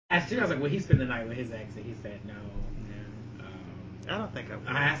As soon as I was like, would he spend the night with his ex? And he said no. I don't think I would.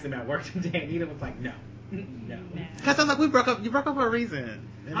 I asked him at work today, and Nina was like, no. No. Because I'm like, we broke up. You broke up for a reason.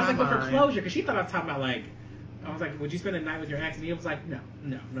 I was like, but for closure, because she thought I was talking about, like, I was like, would you spend the night with your ex? And he was like, no.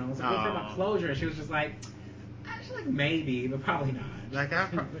 I was like, we're talking about closure. And she was just like, actually, like, maybe, but probably not. Like,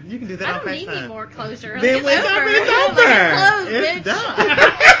 you can do that on FaceTime. I don't need any more closure. Then it's done.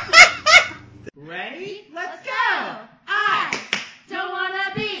 Ready? Let's go! I don't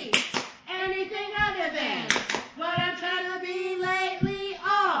wanna be anything other than what I'm trying to be lately.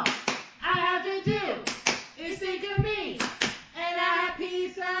 All I have to do is think of me, and I have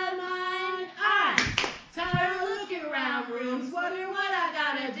peace of mind. I'm tired of looking around rooms, wondering what I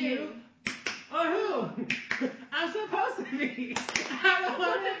gotta do, or who I'm supposed to be. I don't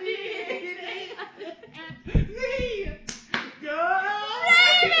wanna be anything other than me. Go!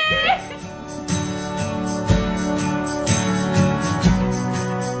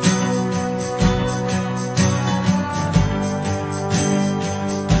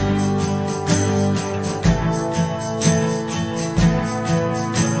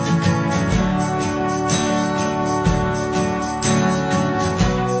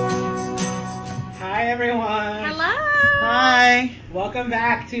 Welcome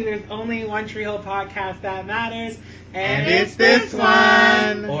back to There's Only One Tree Hill Podcast That Matters. And it's this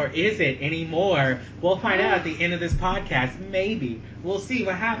one. Or is it anymore? We'll find out at the end of this podcast. Maybe. We'll see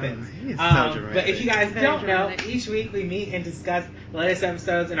what happens. He's so dramatic. But if you guys don't know, dramatic. each week we meet and discuss the latest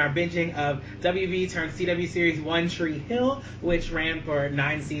episodes in our binging of WB turned CW series One Tree Hill, which ran for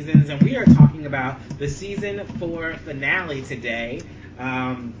 9 seasons. And we are talking about the season 4 finale today.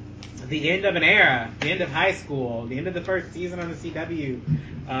 The end of an era, the end of high school, the end of the first season on the CW.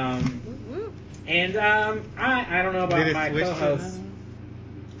 I don't know about my co-host.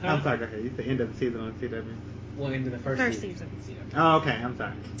 I'm sorry, go ahead. You said end of the season on CW. Well, into the first season. Oh, okay. I'm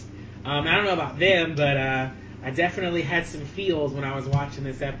sorry. I don't know about them, but I definitely had some feels when I was watching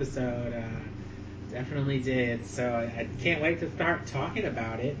this episode. Definitely did. So I can't wait to start talking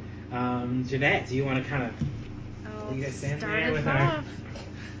about it. Jeanette, do you want to kind of lead us in there with our...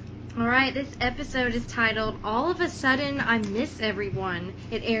 Alright, this episode is titled All of a Sudden I Miss Everyone.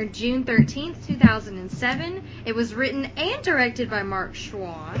 It aired June 13th, 2007. It was written and directed by Mark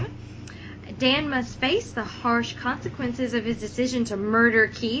Schwann. Dan must face the harsh consequences of his decision to murder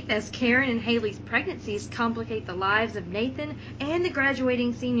Keith as Karen and Haley's pregnancies complicate the lives of Nathan and the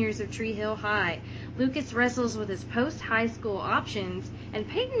graduating seniors of Tree Hill High. Lucas wrestles with his post-high school options, and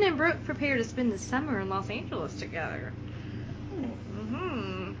Peyton and Brooke prepare to spend the summer in Los Angeles together.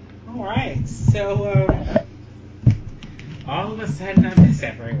 All right, so all of a sudden I miss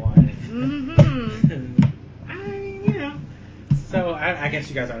everyone. So I guess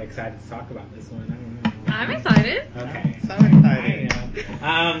you guys aren't excited to talk about this one. I don't know. I'm excited. Okay, So excited.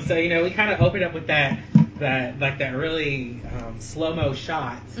 I am. So we kind of opened up with that really slow-mo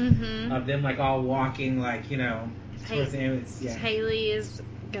shot of them like all walking towards the end. Yeah. Haley is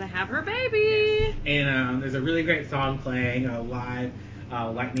gonna have her baby. And there's a really great song playing, live.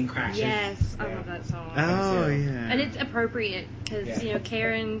 Lightning Crashes. Yes, I love that song. Oh, yeah. And it's appropriate because,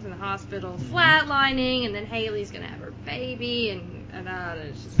 Karen's in the hospital flatlining, and then Haley's going to have her baby, and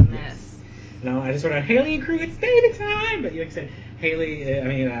it's just a mess. No, I just wrote out Haley and crew, it's baby time! But like I said,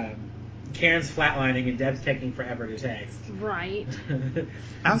 Karen's flatlining, and Deb's taking forever to text. Right.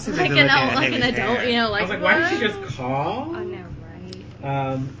 I was like an adult, I was like, why didn't she just call? I know, right?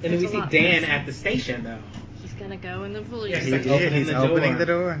 And then we see Dan at the station, though. Gonna go in the police. Yeah, He's opening the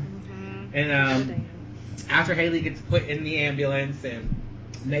door. And after Haley gets put in the ambulance and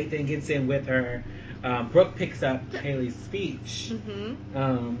Nathan gets in with her, Brooke picks up Haley's speech,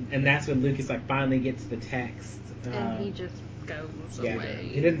 and that's when Lucas finally gets the text. And he just goes away.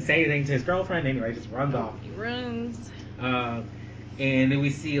 He didn't say anything to his girlfriend anyway. He just runs off. He runs. And then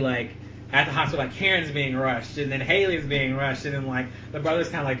we see at the hospital, Karen's being rushed, and then Haley's being rushed, and then the brothers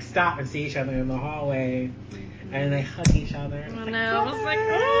kind of stop and see each other in the hallway. And they hug each other. I know. I was like,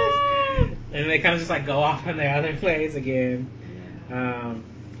 oh! And they kind of just go off on their other ways again. Yeah.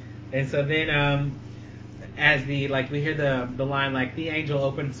 And so then, as we hear the line the angel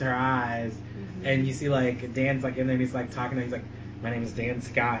opens her eyes, and you see Dan's in there and he's talking and he's my name is Dan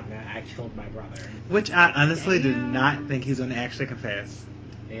Scott and I killed my brother. Which I honestly did not think he was going to actually confess.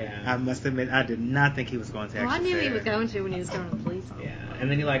 Yeah. I must admit, I did not think he was going to actually I knew say he was going to when he was throwing the police on. Yeah.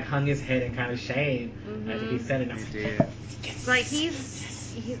 And then he hung his head in kind of shame. I think he said it. He did. It's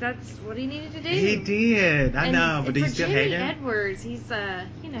he's that's what he needed to do. He did. I know, but do you still hate him? Edwards, he's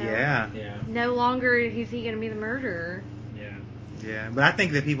Yeah. No longer is he going to be the murderer. Yeah, but I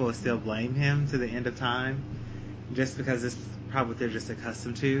think that people will still blame him to the end of time, just because probably what they're just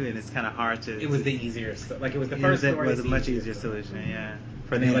accustomed to, and it's kind of hard to. It was the easier, like it was the it first was, story. was a much easier easier solution, yeah.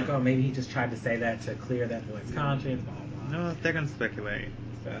 For And they're them. like, oh, maybe he just tried to say that to clear that boy's conscience. Blah blah blah. No, they're gonna speculate,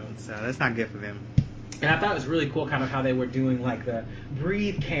 so that's not good for them. And I thought it was really cool, kind of how they were doing like the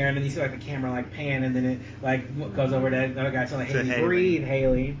breathe Karen, and you see like the camera like pan, and then it like goes over to that other guy, so like Haley, Haley. breathe,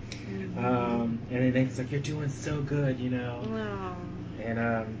 Haley. And then it's like, you're doing so good, you know. Oh.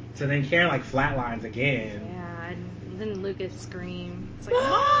 And so then Karen like flatlines again. Yeah, and then Lucas screamed. It's like,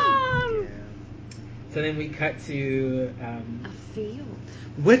 Mom! Yeah. So then we cut to A field.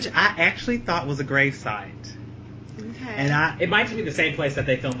 Which I actually thought was a grave site, Okay. and it might just be the same place that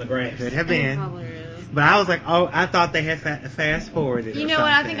they filmed the grave. could have It been. probably is. But I was like, oh, I thought they had fast forwarded. You or know what?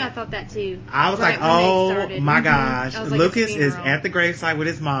 I something. think I thought that too. I was Right like, when they oh started. my Mhm. gosh, I was like, Lucas it's is funeral. at the gravesite with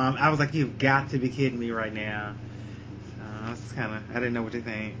his mom. I was like, you've got to be kidding me right now. I was kind of, I didn't know what to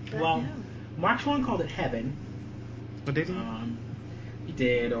think. Well, Mark Schwann called it heaven. What did he? He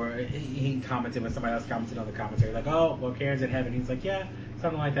did, or he commented when somebody else commented on the commentary, like, oh, well, Karen's in heaven. He's like, yeah,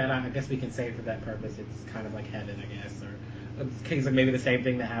 something like that. I guess we can say for that purpose, it's kind of like heaven, I guess, or it's like maybe the same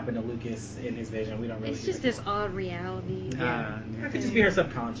thing that happened to Lucas in his vision. We don't really. It's just this odd reality. Yeah, it could just be her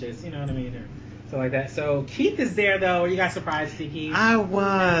subconscious, you know what I mean, or something like that. So Keith is there though. Are you guys surprised to see Keith? I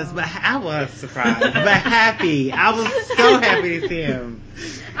was surprised, but happy. I was so happy to see him.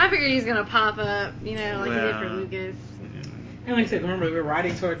 I figured he's gonna pop up, you know, like he did for Well. Lucas. And like I said, remember we were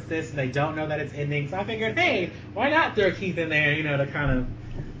riding towards this, and they don't know that it's ending. So I figured, hey, why not throw Keith in there, you know, to kind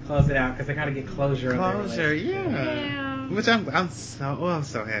of close it out because they kind of get closure. Closure, yeah. Yeah. Which I'm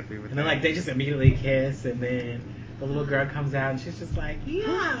so happy with. And then like they just immediately kiss, and then the little girl comes out, and she's just like,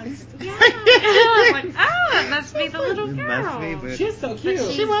 yeah, Yeah. I was like, oh, it must be the little It girl. must be, but- she's so cute.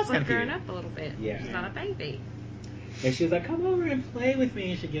 But She was like kinda grown cute. up a little bit. Yeah. She's not a baby. And she's like, come over and play with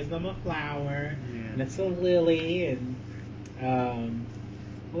me, and she gives them a flower, Yeah. and it's a lily, and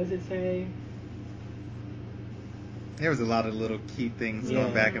what does it say? There was a lot of little cute things Yeah.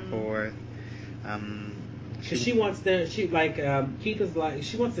 going back and forth. Because she wants to, Keith is like,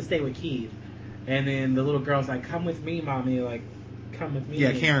 she wants to stay with Keith. And then the little girl's like, come with me, mommy. Like, come with me.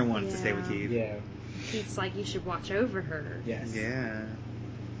 Yeah, Karen wanted to stay with Yeah. Keith. Yeah. Keith's like, you should watch over her. Yes. Yeah.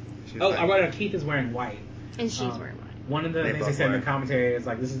 She was Oh, like- I wrote down Keith is wearing white. And she's wearing one. One of the They things they both said in were. the commentary is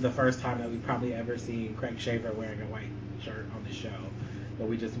like, this is the first time that we've probably ever seen Craig Shaver wearing a white shirt on the show. But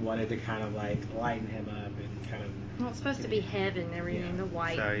we just wanted to kind of like lighten him up and kind of. Well, it's supposed to be heaven and everything, Yeah. the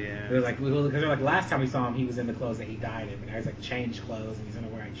white. So yeah. They're like, because they're like, last time we saw him, he was in the clothes that he died in. And I was like, changed clothes, and he's in a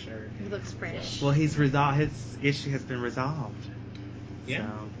white shirt. He looks fresh. Well, he's resolved. His issue has been resolved. Yeah.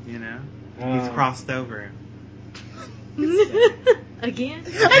 So, you know, he's crossed over. Again?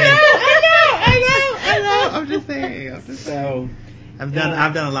 I know. I'm just saying. So. I've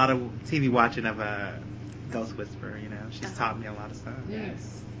done a lot of TV watching of Ghost Whisperer. You know, she's taught me a lot of stuff.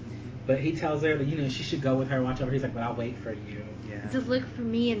 Yes. But he tells her that, you know, she should go with her, watch over. He's like, but I'll wait for you. Yeah. To look for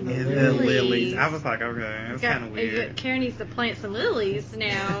me in the And lilies. the lilies. I was like, okay, that's kind of weird. Karen needs to plant some lilies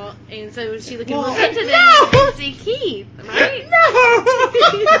now, and so she can Well, look into them no. and see Keith, right?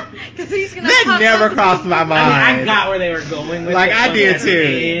 No. Because he's gonna That pop never up. crossed my mind. I mean, I got where they were going with Like, it. I did at too.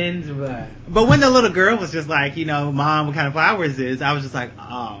 the end, but But when the little girl was just like, you know, Mom, what kind of flowers is? I was just like,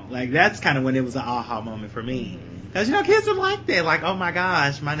 oh, like that's kind of when it was an aha moment for me. Because, you know, kids are like that. Like, oh my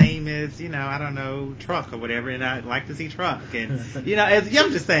gosh, my name is, you know, I don't know, Truck or whatever, and I like to see Truck. And, you know, I'm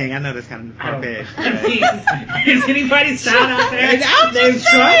just saying, I know that's kind of far-fetched. but- Is anybody shout out there? I'm named just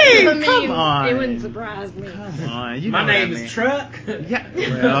Truck? saying, I mean, come on. it wouldn't surprise me. Come on. You know My what I name mean. is Truck. Yeah.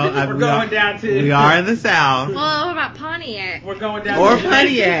 Well, We're going down to. We are in the South. Well, what about Pontiac? We're going down Or to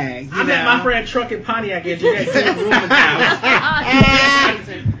Pontiac. I met my friend Truck in Pontiac at Jeanette's room's house.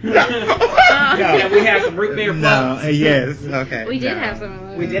 And we had some root beer No, floats. yes, okay. We did no. have some of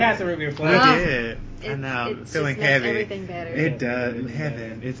those. We did have some root beer We floats. did. I It- know. it just Feeling makes heavy. everything better. It does.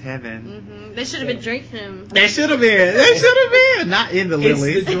 Heaven. It's heaven. They should have been drinking them. They should have been. They should have been. Not in the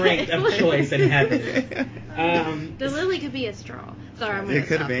lilies. It's the drink of choice in heaven. The lily could be a straw. Sorry, I'm gonna It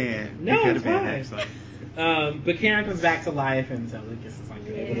could stop have there. been. No, it could it's have been, fine. actually. But Karen comes back to life, and so Lucas is like,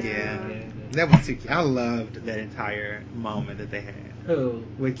 able to Yeah. do it. That was too cute. I loved that entire moment that they had Who?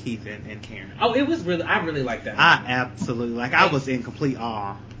 with Keith and Karen. Oh, it was really. I really liked that. I absolutely, like, I was in complete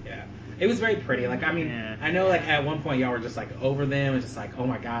awe. Yeah. It was very pretty. Like, I mean, Yeah. I know, like, at one point y'all were just, like, over them and just like, oh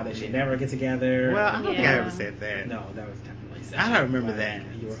my god, they should never get together. Well, I don't think I Yeah. ever said that. No, that was definitely said. I don't remember Like, that.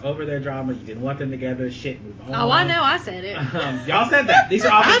 You were over their drama. You didn't want them together. Shit, move on. Oh, I know, I said it. Y'all said that. These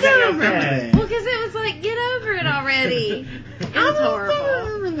are all I things that don't y'all remember said. that. Well, because it was like, get over it already. It was I don't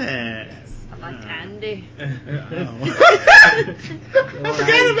horrible. remember that. Yes, I liked Andy. I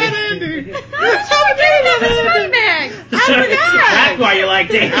forgot about Andy. I forgot. That's why you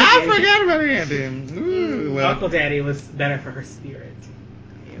like Andy. I forgot about Andy. Ooh, well, Uncle Daddy was better for her spirit.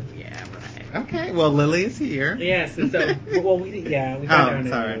 Yeah, right. okay, well, Lily is here. Yes, and so we found out her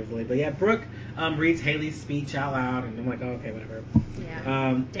sorry. name was Lily. But yeah, Brooke reads Haley's speech out loud, and I'm like, oh, okay, whatever.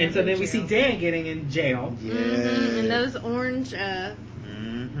 Yeah. And so then we see Dan getting in jail. Yes. And those orange,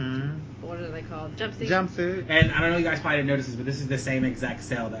 Mm-hmm. what are they called? Jumpsuits? Jumpsuit. And I don't know if you guys probably didn't notice this, but this is the same exact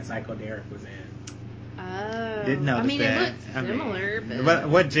cell that Psycho Derek was in. Oh. Didn't notice I mean, that. it looks similar, But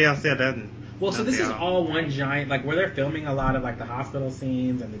what jail cell doesn't? Well, so Don't this they is all? all one giant, like where they're filming a lot of like the hospital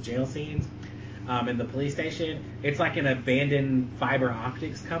scenes and the jail scenes, and the police station. It's like an abandoned fiber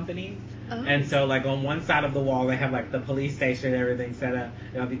optics company. Oh. And so, like, on one side of the wall, they have, like, the police station and everything set up.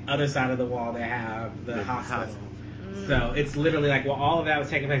 And on the other side of the wall, they have the hospital. So, it's literally, like, well, all of that was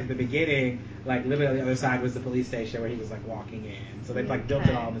taking place at the beginning. Like, literally on the other side was the police station where he was, like, walking in. So, they've, like, built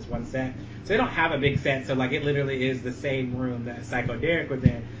it all in this one set. So, they don't have a big set. So, like, it literally is the same room that Psycho Derek was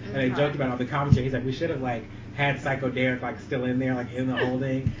in. And they joked about it on the commentary. He's like, we should have, like, had Psycho Derek, like, still in there, like, in the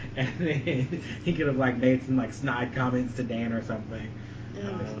holding. And then he could have, like, made some, like, snide comments to Dan or something.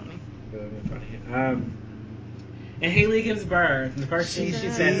 That'd be funny. And Haley gives birth, and the first thing she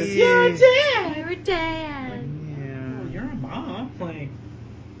says is, "You're "You're dead." You're dead. Oh, you're a mom. Like,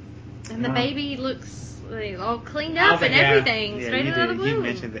 And the baby looks like, all cleaned I was up like, and yeah. everything, Yeah, straight out of the you womb.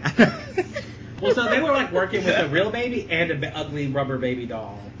 mentioned that. well, so they were like working with a real baby and an ugly rubber baby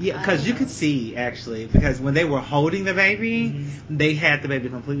doll. Yeah, because you could see, actually, because when they were holding the baby, they had the baby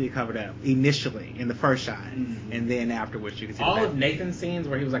completely covered up initially in the first shot. Mhm. And then afterwards you could see All the of baby. Nathan's scenes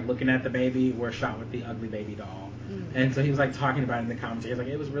where he was like looking at the baby were shot with the ugly baby doll. And so he was like talking about it in the commentary. He was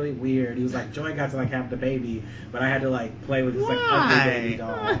like, it was really weird. He was like, Joy got to like have the baby, but I had to like play with this like ugly baby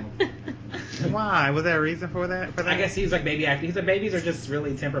doll. Why? Was there a reason for that? I guess he was like baby acting. He said babies are just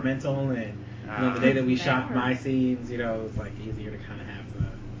really temperamental, and the day that we They shot are. my scenes, it's like easier to kind of have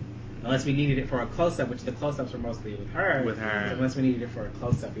the. Unless we needed it for a close up, which the close ups were mostly with her. With her. So unless we needed it for a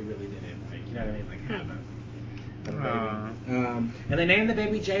close up, we really didn't. Like, you know what I mean? Like have a baby. And they named the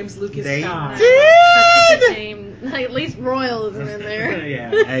baby James Lucas They Scott. That's a good name. Like, at least Royal isn't in there. yeah.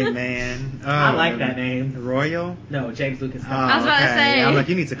 Hey, man. I like that name. Royal? No, James Lucas Oh, Scott. I was about to okay. say, I'm like,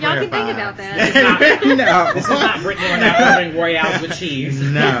 you need to y'all clarify. can think about that. No. This is not Brittany or not ordering Royales with cheese.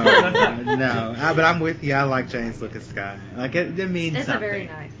 No. But I'm with you. I like James Lucas Scott. Like, it means It's something. a very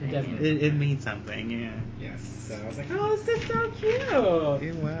nice It name. does. It means something, yeah. Yes. So I was like, oh, this is so cute.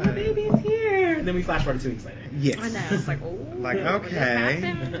 It was. My baby's here. And then we flash forward 2 weeks later. Yes. I know. It's like, oh. Like, was it okay.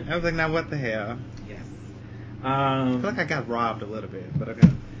 happened? I was like, now what the hell? Yes. I feel like I got robbed a little bit, but okay.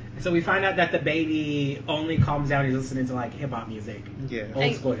 So we find out that the baby only calms down. He's listening to like hip hop music, Yeah.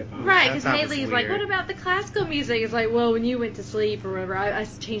 old school hip hop. Right, That because sounds Haley's like, weird. what about the classical music? It's like, well, when you went to sleep or whatever, I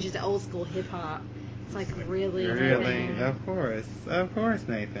changed it to old school hip hop. It's like, really? Really? Nathan? Of course,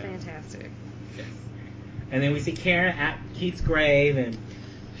 Nathan. Fantastic. Yes. And then we see Karen at Keith's grave, and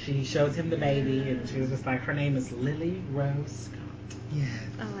she shows him the baby, and she was just like, her name is Lily Rose Scott. Yes.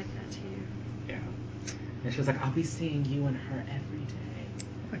 I like that too. Yeah. And she was like, I'll be seeing you and her every day.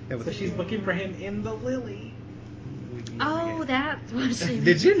 Like that was So she's looking for him in the Lily. Oh, that's what she.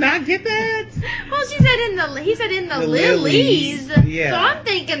 Did you not get that? Well, he said in the The lilies. lilies, yeah. So I'm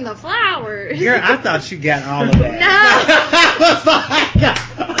thinking the flowers. Girl, I thought you got all of that. No. I was like,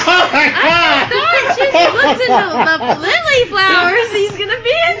 oh my I God. thought she looked into the lily flowers. He's gonna be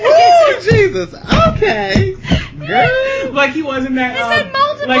in Oh, there. Jesus. Okay. Girl. Like he was in that. It said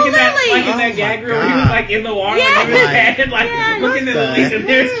multiple like in that, lilies. like in that Oh gag my reel where he was God. like in the water, Yeah. like he was Like, dead, like yeah, looking at the what lilies, the and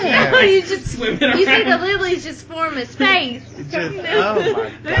there's heck? No, you just swimming around. You see the lilies just form a space. Just, oh my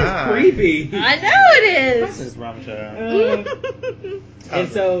God. That's creepy. I know it What is. is wrong with you?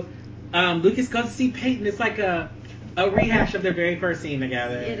 And so Lucas goes to see Peyton. It's like a rehash of their very first scene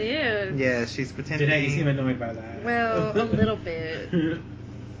together. It is. Yeah, she's pretending. Today, you seem annoyed by that. Well, a little bit.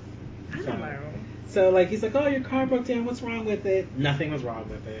 I don't know. So, like, he's like, oh, your car broke down. What's wrong with it? Nothing was wrong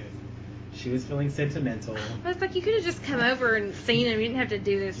with it. She was feeling sentimental. But it's like you could have just come over and seen him. You didn't have to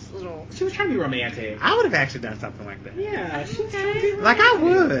do this little. She was trying to be romantic. I would have actually done something like that. Yeah, she was Okay. trying to be Like, I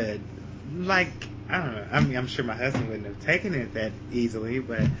romantic. would. Like, I don't know. I mean, I'm sure my husband wouldn't have taken it that easily,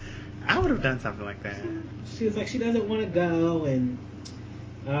 but I would have done something like that. She was like, she doesn't want to go, and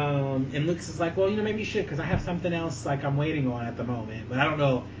Lucas is like, well, maybe you should, because I have something else, like, I'm waiting on at the moment, but I don't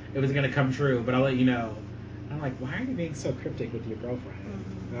know if it's going to come true, but I'll let you know. I'm like, why are you being so cryptic with your girlfriend?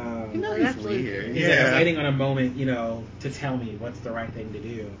 Well, He's that's weird. He's like, I'm waiting on a moment, to tell me what's the right thing to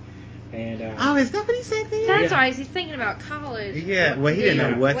do. And Oh, is that what he said there? That's Yeah. right. He's thinking about college. Yeah, well, he Yeah.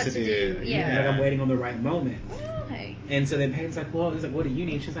 didn't know what What to to do. do, he's yeah. like, I'm waiting on the right moment. Well, hey. And so then Peyton's like, well, he's like, what do you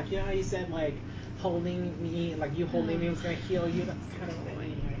need? She's like, yeah, you said like holding me, like you holding me was gonna heal you. That's kind of what I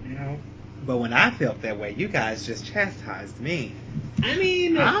need right now. But when I felt that way, you guys just chastised me. I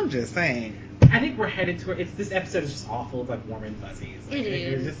mean, I'm just saying. I think we're headed toward. This episode is just all full of like warm and fuzzies. Like, It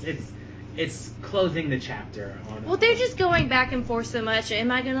is. It's just it's closing the chapter on. Well, they're just going back and forth so much.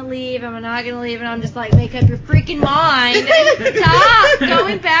 Am I gonna leave? Am I not gonna leave? And I'm just like, make up your freaking mind. Stop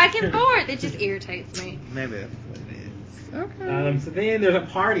going back and forth. It just irritates me. Maybe that's what it is. Okay. So then there's a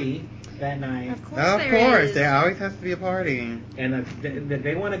party that night. Of course, Of there course, is. there always has to be a party. And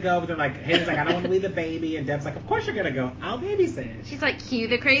they want to go, but they're like, Hayden's like, I don't want to leave the baby. And Deb's like, of course you're going to go. I'll babysit. She's like, cue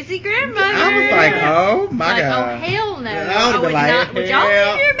the crazy grandmother. I was like, oh my like, god. oh hell no! I would've would been like, not. Would y'all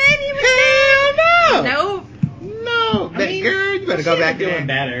hell- leave your baby with Hell no! Nope. No, I that mean, girl, you better go back doing in.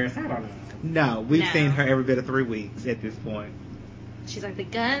 better. So I don't know. No, we've No. seen her every bit of 3 weeks at this point. She's like the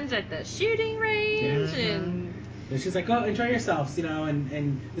guns at the shooting range, Mhm. and And she's like, oh, enjoy yourselves,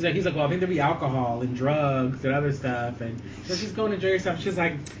 and he's like, well, I think there'll be alcohol and drugs and other stuff. And so she's going to enjoy herself. She's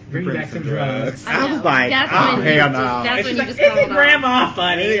like, bring me back some drugs. I I know. was like, That's oh, when you hell just- no. that's And when she's you like, just it's called your grandma,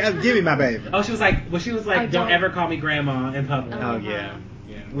 funny. Give me my baby. Oh, she was like, I don't don't- ever call me grandma in public. Oh, yeah.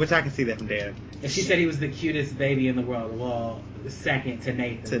 Yeah. Which I can see that from Dad. And she said he was the cutest baby in the world. Well, second to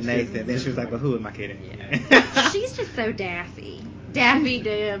Nathan. To Nathan. Then she was like, well, who am I kidding? Yeah. She's just so daffy. Daffy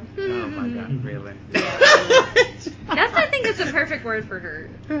Deb. Oh my god, really? That's, I think, that's a perfect word for her.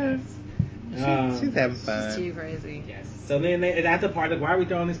 She's having She's fun. too crazy. Yes. So then at the party, like, why are we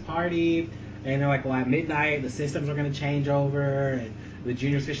throwing this party? And they're like, well, at midnight, the systems are going to change over, and the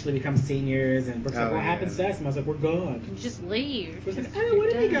juniors officially become seniors. And Brooke's like, Oh, what yeah. happens to us? And I was like, we're gone. You just leave. Brooke's like, Just- oh, you're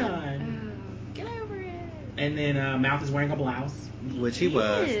what are we done. gone? Oh, get over it. And then Mouth is wearing a blouse. Which he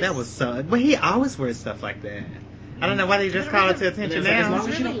was. Yes. That was so. But he always wears stuff like that. I don't know why they just call it to And attention it's like, as now. long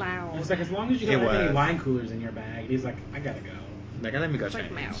as you really don't, loud. it's like, as long as you don't It have any was. wine coolers in your bag. And he's like, I gotta go. Like, let me go It's like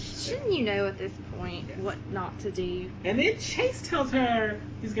change. mouth. Shouldn't you know at this point what not to do? And then Chase tells her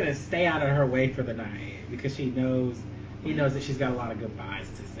he's gonna stay out of her way for the night because he knows that she's got a lot of goodbyes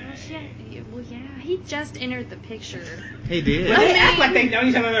to say. Well, yeah, he just entered the picture. He did. But they act like they've known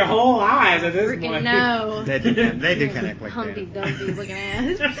each other their whole lives at this Freaking point. no. They do kind of act like Humpty that. Dumpty looking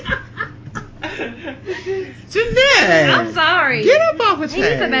ass. Jeanette! I'm sorry. Get up off of He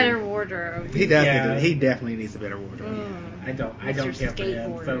needs a Chase. better wardrobe. He does. Yeah. He definitely needs a better wardrobe. Mm. I don't Mr. care for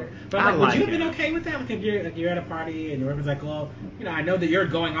him. So, Skateboarder. but I I'm like, would like you have been him. okay with that? Like if you're at a party and everyone's like, well, I know that you're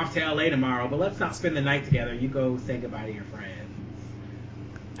going off to LA tomorrow, but let's not spend the night together. You go say goodbye to your friends.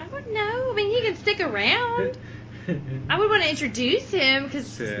 I wouldn't know. I mean, he can stick around. I would want to introduce him to the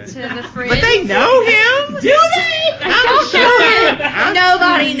friends. But they know him. Do they? Don't know him.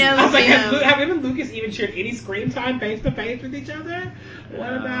 Nobody knows I was like, him. have him and Lucas even shared any screen time face to face with each other?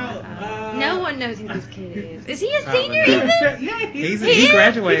 What about? No one knows who this kid is. Is he a Oh, senior no. even? Yeah, He is?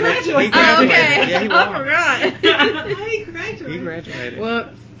 graduated. He graduated. Oh, okay. Yeah, he I was. forgot. He graduated. He graduated.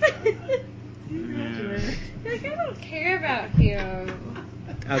 Whoops. He graduated. Like, I don't care about him.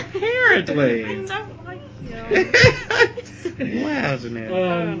 I Apparently. don't like him. Wow, Jeanette.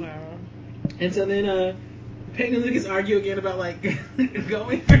 I don't know. And so then Peyton and Lucas argue again about like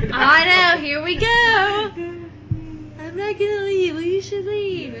going or not. I know. Here we go. I'm not gonna leave. Well, you should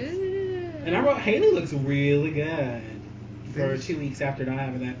leave. And I wrote Haley looks really good for 2 weeks after not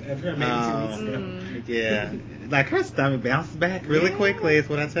having that. After maybe 2 weeks ago. Mm. Yeah. Like her stomach bounced back really Yeah. quickly is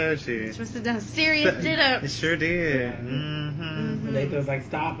what I told you. She must have done a serious It sit-up. sure did. Yeah. Mm-hmm. Mhm. Nathan was like,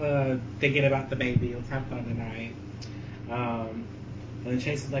 stop thinking about the baby. Let's have fun tonight. And then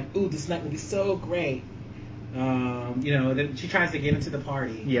Chase is like, ooh, this night will be so great. Then she tries to get into the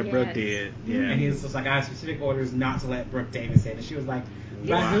party. Yeah, Brooke Yes. did. And Yeah. he was just like, I have specific orders not to let Brooke Davis in. And she was like,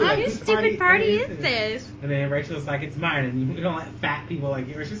 Wow. who? Like, Whose whose stupid party is this? And then Rachel was like, it's mine. And you don't let fat people like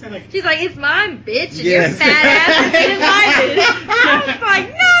you. Or she said like, She's like, it's mine, bitch, and Yes. your fat ass is invited. I was like,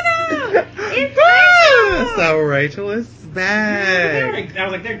 no, it's Rachel. So Rachel is I back.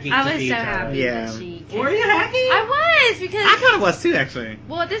 was like, they're geeks. I to was see so each other. happy Yeah. that she Were you happy? I was, because I kind of was too, actually.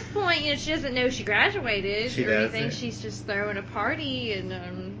 well, at this point, she doesn't know she graduated She or anything. doesn't. She's just throwing a party, and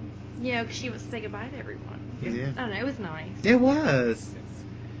 'cause she wants to say goodbye to everyone. Yeah. I don't know. It was nice. It was.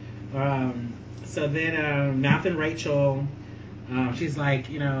 So then Mouth and Rachel, she's like,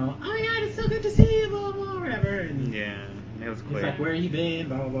 oh my god, it's so good to see you, blah, blah, blah, whatever. And Yeah. It was he's quick. like, where have you been,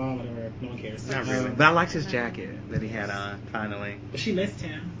 blah, blah, blah, whatever. No one cares. Not really. But I liked his jacket that he had on, finally. But she missed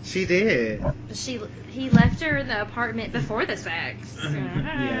him. She did. He left her in the apartment before the sex.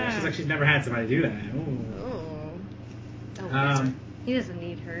 Yeah, she's like, she's never had somebody do that. Ooh. Oh. Um, He doesn't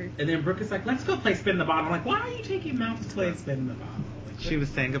need her. And then Brooke is like, let's go play spin the bottle. I'm like, why are you taking him out to play spin the bottle? Like, She was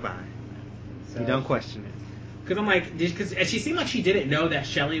saying goodbye. so, You don't question it. Because I'm like, because she seemed like she didn't know that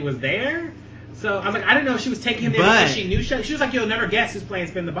Shelly was there. So I was like, I didn't know if she was taking him there because she knew Shelly. She was like, you'll never guess who's playing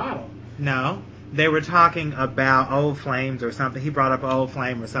spin the bottle. No. They were talking about old flames or something. He brought up old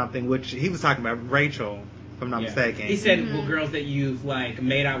flame or something, which he was talking about Rachel, if I'm not mistaken. He said, well, girls that you've like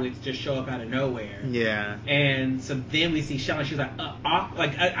made out with just show up out of nowhere. Yeah. And so then we see Shelly. She was like,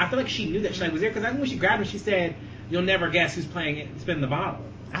 I feel like she knew that Shelly was there because I think when she grabbed him, she said, "You'll never guess who's playing it, spin the bottle."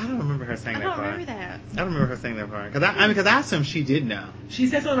 I don't remember her saying I that don't part. remember that. I don't remember her saying that part. Because I assumed she did know. She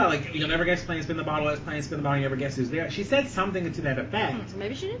said something about like, "You'll never guess who's playing spin the bottle. It's playing spin the bottle. You never guess who's there." She said something to that effect. So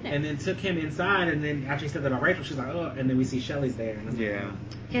maybe she did that. And then took him inside, and then after he said that about Rachel, she's like, "Oh," and then we see Shelly's there. And I'm like, Yeah. "Oh."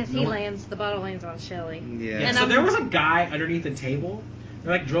 Yes, the bottle lands on Shelly. Yeah. Yeah, And so I'm- there was a guy underneath the table.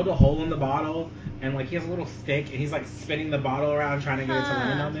 They like drilled a hole in the bottle, and like he has a little stick, and he's like spinning the bottle around trying to get it to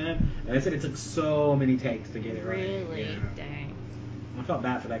land on them. And they said it took so many takes to get it right. Really? Yeah. Dang. I felt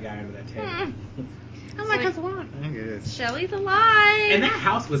bad for that guy under that table. I'm like, that's why. I guess. Shelly's alive. And that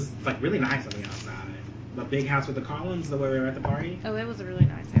house was like really nice on the outside. The big house with the columns, the way we were at the party. Oh, it was a really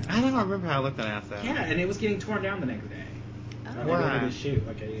nice house. I don't remember how I looked on the outside. Yeah, and it was getting torn down the next day. Oh. They Why? did a shoot.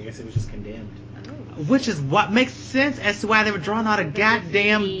 Like I guess it was just condemned. Oh. Which is what makes sense as to why they were drawing all the The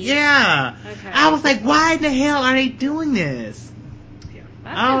goddamn. graffiti. Yeah. Okay. I was like, why in the hell are they doing this? Yeah.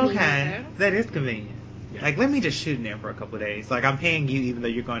 That's Oh, convenient, okay. That is convenient. Yeah. Like, let me just shoot in there for a couple of days. Like, I'm paying you even though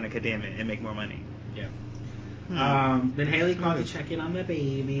you're going to condemn it and make more money. Yeah. Hmm. Then Haley calls to check in on the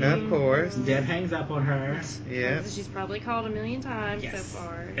baby. Of course. Deb hangs up on her. Yeah. She's probably called 1,000,000 times Yes. so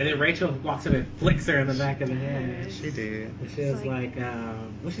far. And then Rachel walks in and flicks her in the back of the head. She did. And she was It's like,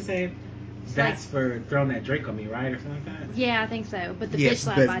 what'd she say? It's That's for throwing that drink on me, right? Or something like that? Yeah, I think so. But the Yes, bitch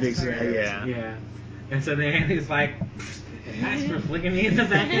slap but bites bitch, first. yeah. Yeah. And so then Haley's like, that's for flicking me in the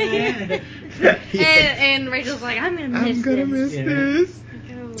back of the head. And Rachel's like, I'm gonna miss I'm gonna this. miss Yeah. this.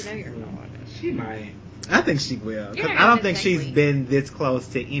 Like, oh, no, you're not. She might. I think she will. 'Cause You're not I don't gonna think miss she's next week. been this close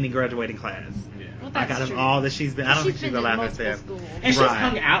to any graduating class. Yeah. Well, Like, that's out of true. all that she's been, I don't think She's she's been allowed to multiple herself. schools. And she's Right.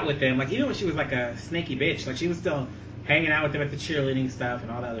 hung out with them. Like, even when she was like a snaky bitch, like she was still hanging out with them at the cheerleading stuff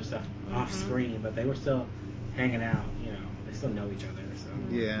and all that other stuff off screen, but they were still hanging out, you know. They still know each other,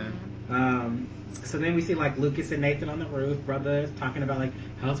 so. Yeah. So then we see like Lucas and Nathan on the roof, brothers talking about like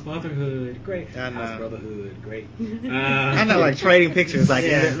house brotherhood, great. I know. House brotherhood, great. I know, like trading pictures, like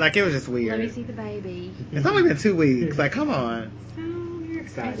Yeah. it was just Let me weird. see the baby. It's only been 2 weeks. Like, come on. Oh, you're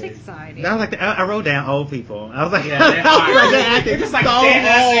excited. It's exciting. I was like, I wrote down old people. I was like, Yeah, they I was like, they're are. acting They're just like so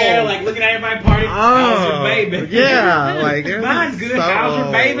standing out there, old. like looking at everybody party. How's your baby? Yeah, like they're Mine's good. so How's your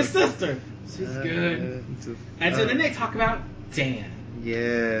old. baby sister? She's good. And so then they talk about Dan.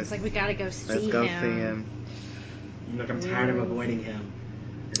 Yes. It's like, we gotta go see Let's go him. see him. Like, I'm tired of avoiding him.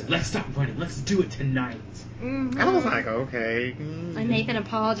 Let's stop running. Let's do it tonight. Mhm. I was like, okay. And Nathan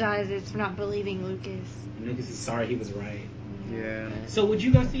apologizes for not believing Lucas. And Lucas is sorry he was right. Yeah. So would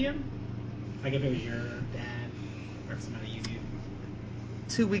you go see him? Like if it was your dad or somebody you knew?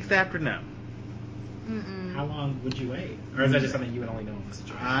 2 weeks after, no. Mm-mm. How long would you wait? Or is that just something you would only know in the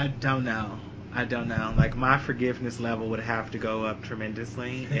situation? I don't know. Like, my forgiveness level would have to go up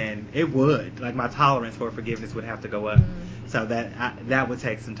tremendously, and it would. Like, my tolerance for forgiveness would have to go up. So that would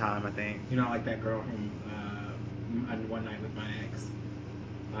take some time, I think. You know, like that girl from One Night with My Ex.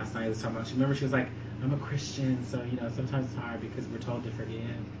 Last night I was talking about. She remember she was like, "I'm a Christian, so you know sometimes it's hard because we're told to forgive."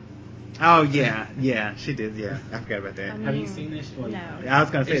 Oh, yeah, she did, yeah. I forgot about that. Have you seen this? Well, No. I was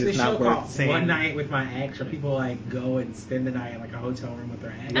going to say There's it's this not show worth called seeing. One Night with My Ex, where people like go and spend the night in like a hotel room with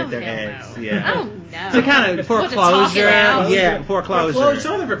their ex. With their hell ex, no. yeah. Oh no. So kind of What, to talk it foreclosure. out? Yeah, foreclosure.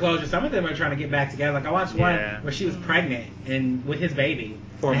 Some of them foreclosure. Some of them are trying to get back together. Like I watched one Yeah. where she was pregnant and with his baby.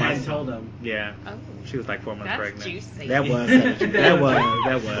 4 and months. hadn't told him. Yeah. Oh. She was like 4 months That's pregnant. juicy. That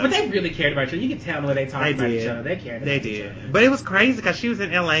was. But they really cared about each other. You could tell the way they talked They about each did. other. They cared. They about each did. other. But it was crazy because she was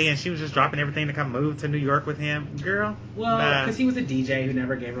in LA and she was just dropping everything to come move to New York with him. Girl. Well, bye. because he was a DJ who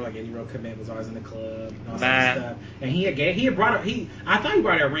never gave her like any real commitment. Was always in the club and all Bye. that stuff. And he had brought her. I thought he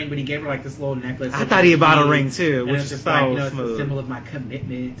brought her a ring, but he gave her like this little necklace. I thought he had bought a key, ring too, and which it's is just so like, you know, it's the smooth. symbol of my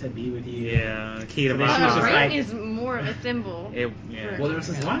commitment to be with you. Yeah, key to So my then she was A just heart. ring like- is more of a symbol. Yeah. Well, there was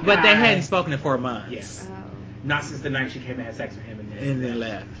this one But they guy- hadn't spoken in 4 months. Yes. Oh. Not since the night she came and had sex with him And then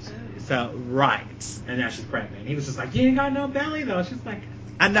left. So, right. And now she's pregnant. He was just like, you ain't got no belly though. She's like,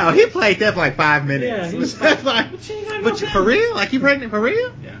 I know, he played that for like 5 minutes. Yeah, he was That's like, but she ain't got no but you, for belly. real? Like, you pregnant for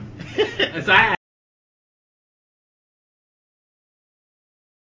real? yeah. And so I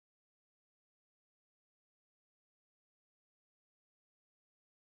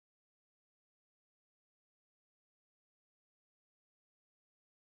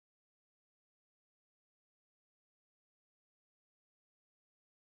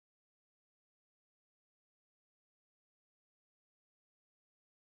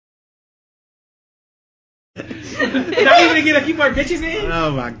Not even to get a few more bitches in?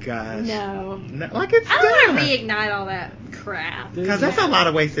 Oh my gosh. No. Like it's I don't want done. to reignite all that crap. Because that's a lot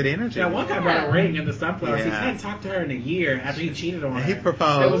of wasted energy. Yeah, one guy brought a ring in the sunflowers. He Yeah. hadn't talked to her in a year after he cheated on her. He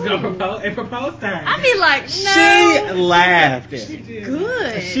proposed. It was going to propose and proposed to her. I'd be like, no. She laughed. She did.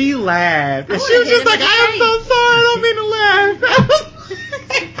 Good. She laughed. I And she was would've just hit him like, in the I'm so face. sorry. I don't mean to laugh.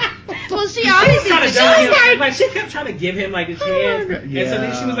 Well, she She was obviously trying to was judge like, him. Like, she kept trying to give him like a chance. And so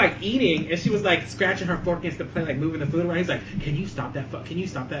then she was Yeah. like eating, and she was like scratching her fork against the plate, like moving the food around. He's like, "Can you stop that? Can you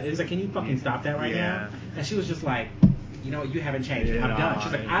stop that?" It was like, "Can you fucking stop that right Yeah. now?" And she was just like, "You know what? You haven't changed. Yeah. I'm done."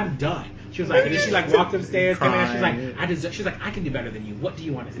 She's like, "I'm done." She was like, and then she like walked upstairs, came in, and she's Crying. like, "I deserve." She's like, "I can do better than you. What do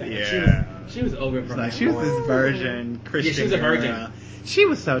you want to say?" Like, Yeah. she was over it from Like, that she was point. this virgin Christian. she was a virgin. girl. She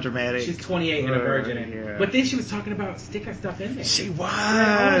was so dramatic. She's 28 and a virgin. Yeah. But then she was talking about sticking stuff in there. She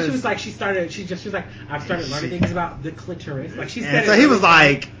Yeah, was. she was like, she was like, I've started learning things about the clitoris. Like she said. And so it he really was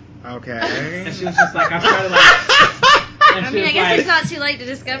like, okay. and she was just like, I started like. And I she mean, I was guess like, it's not too late to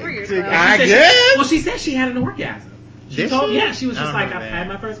discover yourself. I she said guess. well, she said she had an orgasm. She Did told, she? yeah, she was just Oh, like, I've man. had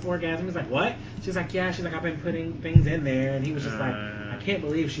my first orgasm. He was like, what? She was like, yeah. She's like, I've been putting things in there, and he was just like, I can't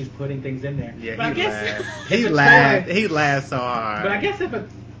believe she's putting things in there. Yeah, but I he guess laughed. if He a laughed. toy- He laughed so hard. But I guess if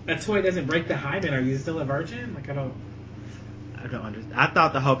a toy doesn't break the hymen, are you still a virgin? Like I don't understand. I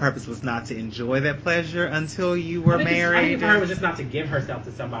thought the whole purpose was not to enjoy that pleasure until you were I married. think for her it was just not to give herself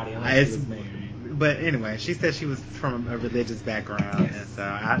to somebody unless she was married. But anyway, she said she was from a religious background, and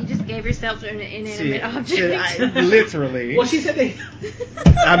so You just gave yourself to an inanimate object. literally. Well, she said they.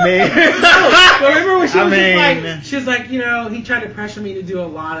 I mean, Remember when she I was mean- just like, she was like, you know, he tried to pressure me to do a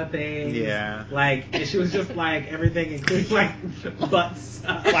lot of things. Yeah. Like, and she was just like everything, including like butts.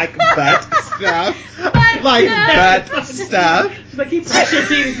 like butt stuff, Butt like stuff. butt stuff. She's like, he pressured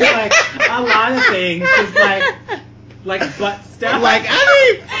me to do like a lot of things, just like butt stuff. Like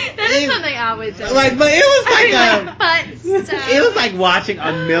I mean, That is something I would do. like, but it was like a. butt stuff. It was like watching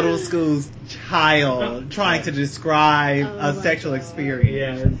a middle school child trying to describe Oh a my sexual God.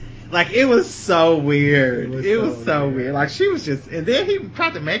 experience. Like, it was so weird. It It was was so so weird. weird. Like, she was just, and then he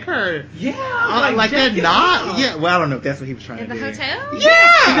tried to make her, yeah, like jack that it not, off. yeah, well, I don't know if that's what he was trying in to the do. hotel? Because they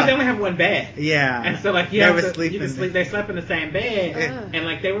Yeah! only have one bed. Yeah. And so, like, you They have were to, sleeping. you can sleep. They slept in the same bed, Ugh. and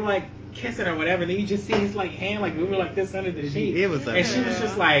like they were like kissing or whatever. And then you just see his like hand like moving like this under the sheet. It was and she was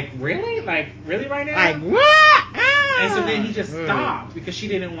just like, really, right now? Like, what? and so then he just Ugh. stopped because she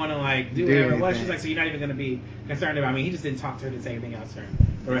didn't want to like do Do whatever it was. anything. She's like, so you're not even going to be concerned about me. He just didn't talk to her to say anything else for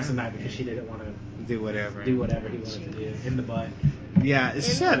the rest of the night because she didn't want to Do whatever. do whatever he wanted to do in the butt. Yeah,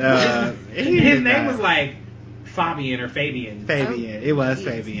 shut up. He His did name not. was like Fabian or Fabian. Fabian. Oh, It was geez.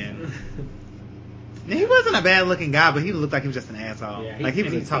 Fabian. He wasn't a bad looking guy, but he looked like he was just an asshole. Yeah, Like, he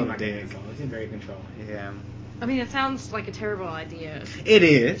was and a seemed total like an dick. asshole. He seemed very controlling. Yeah. I mean, it sounds like a terrible idea. It To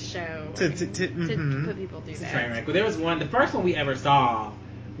is. show. To- I mean, to- mhm. put people through It's a that. train wreck. Well, there was one. The first one we ever saw,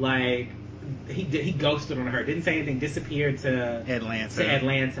 like he ghosted on her. Didn't say anything. Disappeared to Atlanta.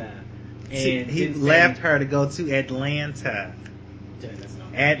 Atlanta. And He didn't say left anything. her to go to Atlanta. That's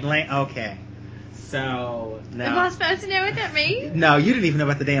not- Atlanta. Okay. So Am I No. supposed to know what that means? No, you didn't even know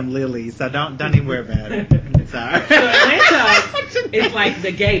about the damn lilies, so don't even worry about it. Sorry. So Atlanta is like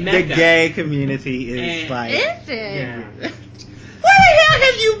the gay The mecca. gay community is And- like. Is it? Yeah. Where the hell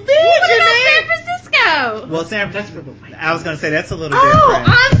have you been, What about San Jeanette? Francisco? Well, San That's for the white I was gonna say that's a little Oh, different.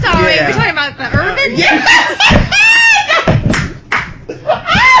 I'm sorry. Yeah. We're talking about the urban. Yes.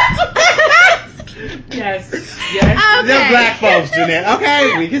 Oh. Yes. The Okay. black folks, Jeanette.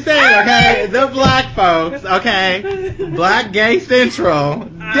 Okay, we can say it, okay? The black folks, okay? Black Gay Central. All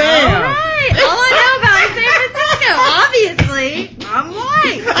Damn. right. All I know about is San Francisco. Obviously, I'm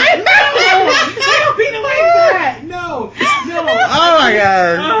white. I don't mean it like that. No. Oh my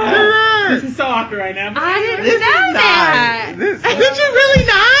god. This is so awkward right now. I didn't This know is that. not. Did you really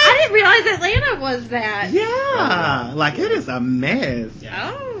not? I didn't realize Atlanta was that. Yeah. Like, it is a mess.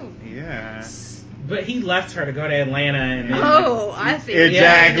 Oh. Yeah. But he left her to go to Atlanta and then, Oh, I see.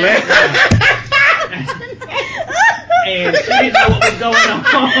 Exactly. and she didn't know what was going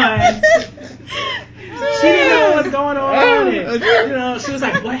on. She didn't know what was going on. And, you know, she was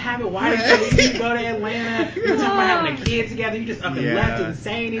like, what happened? Why did you go to Atlanta? You were talking about having a kid together. You just up and Yeah. left, didn't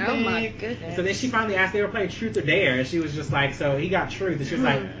say anything. Oh, my goodness. So then she finally asked, they were playing Truth or Dare. And she was just like, so he got Truth. And she was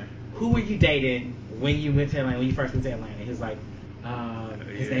like, who were you dating when you went to Atlanta, when you first went to Atlanta? He was like,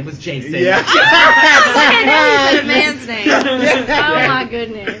 his name was Jason. Yeah. Look at him, he said a man's name. Oh Yeah. my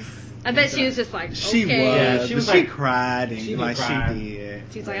goodness. I bet she was just like, okay. She was. Yeah, she She was she like- cried and she like cried. she did.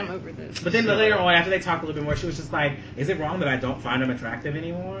 She's like, I'm over this. But then later on, after they talked a little bit more, she was just like, is it wrong that I don't find him attractive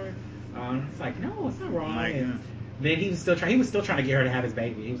anymore? It's like, no, it's not wrong. Like, and then he was still trying to get her to have his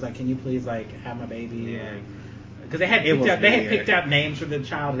baby. He was like, can you please like have my baby? Yeah. Like, because they had It was weird. picked out names for the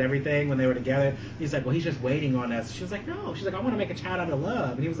child and everything when they were together. He's like, well, he's just waiting on us. She was like, no. She's like, I want to make a child out of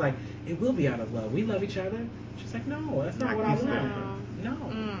love. And he was like, it will be out of love. We love each other. She's like, no, that's not what I want. No.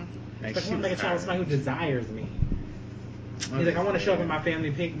 Like, She's like, I want to make a child with somebody who desires me. He's like, I want to show up at my family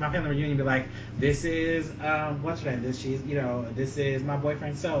reunion and be like, this is what's her name? This is my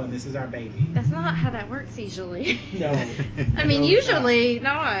boyfriend and this is our baby. That's not how that works usually. No. I mean, No, usually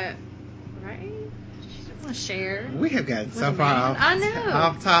not. Right? She doesn't want to share. We have gotten so With a far man. off, I know.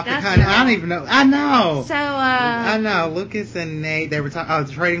 off topic, That's honey. I don't wrong. even know. I know. So, I know. Lucas and Nate, they were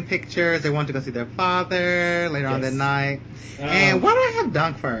trading pictures. They wanted to go see their father later on that Yes. night. And why do I have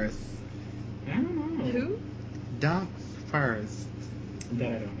Dunk first? I don't know. who? Dunk first. That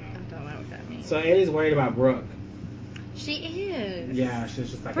I don't know. I don't know what that means. So Ailey's worried about Brooke. She is. Yeah,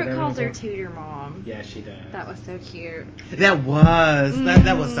 she's just like. Brooke calls her everyone's- tutor mom. Yeah, she does. That was so cute. That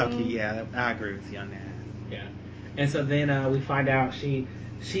was so cute. Yeah, I agree with you on that. Yeah. And so then we find out she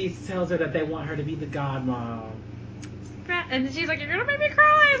tells her that they want her to be the godmom. And then she's like, "You're gonna make me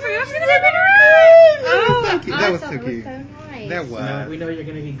cry. You're gonna make me cry." Oh, so cute. I That was thought so it cute. so nice. That So was. we know you're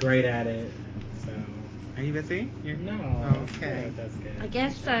gonna be great at it. So Are you busy? no. Okay. Yeah, that's good. I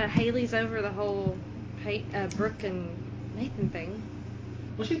guess Haley's over the whole Brooke and Nathan thing.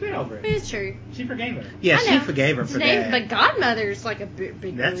 Well, she's been over But it. it's true. She forgave her. Yeah, I she know. forgave her for that. But godmother's like a big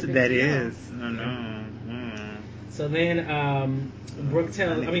really big That deal. is. I know. So then Brooke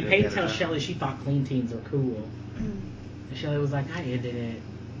I need to Paige look that tells up. Shelly she thought clean teams were cool. And Shelly was like, I ended it.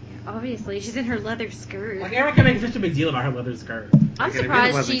 Obviously, she's in her leather skirt. Like Erica makes such a big deal about her leather skirt. I'm Like, it really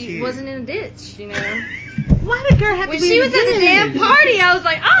surprised wasn't she cute. wasn't in a ditch, you know. Why did girl have When to be she was at the in damn party, I was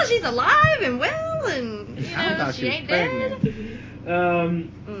like, oh, she's alive and well, and you I know, thought she she was ain't dead. pregnant.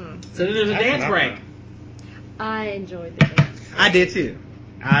 So then there's a That's dance what I break. thought. I enjoyed the dance. I did too.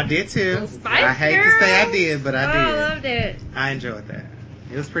 Little Spice I hate to say I Girls. did, but I Oh, did. I loved it. I enjoyed that.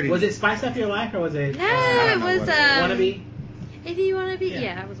 It was pretty. Was it Spice Up Your Life or was it No, I it don't know was what it Wannabe? If you want to be, Yeah.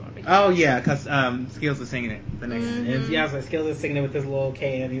 yeah, I was wannabe. Oh yeah, because Skills was singing it the next. Mhm. And yeah, I was like, Skills is singing it with this little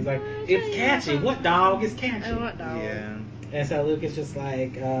can. He's like, Oh, it's yeah. catchy. What dog is catchy? Oh, what dog? Yeah. And so Luke is just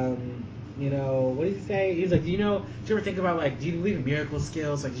like, you know, what did he say? He was like, did you ever think about like, do you believe in miracle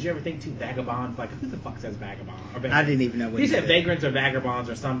skills? Like, did you ever think two vagabonds? Like, who the fuck says vagabond? Or vagrant? I didn't even know what He he said said. vagrants or vagabonds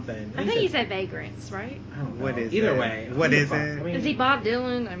or something. I think he said vagrants, right? I don't know. What is Either it? way. What who the is fuck? it? I mean, Is he Bob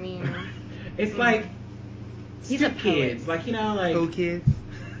Dylan? I mean, It's like He's a street kids, poet. like you know, like Cool kids.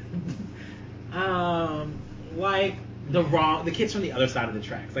 like the kids from the other side of the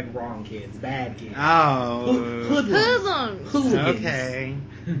tracks, like wrong kids, bad kids. Oh. Hoodlums. Hooligans. Okay.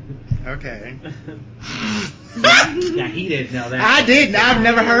 Okay. Yeah, he didn't know that. I didn't. I've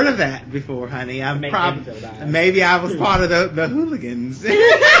never heard of that before, honey. I'm Make probably him feel bad. maybe I was part of the hooligans.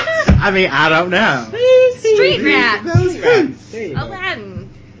 I mean, I don't know. Street rats. Those hoots. There you go. Aladdin.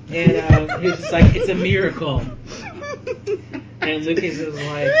 And he was just like, it's a miracle. And Lucas is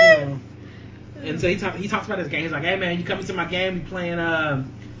like, you know. And so he talks about his game. He's like, hey man, you coming to my game? We playing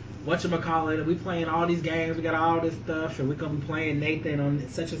whatchamacallit? We playing all these games. We got all this stuff, and we're gonna be playing Nathan on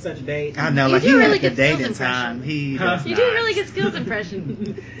such and such date. I know, You like do he really has the good skills dating impression. time. He Huh? does You do a not. really good skills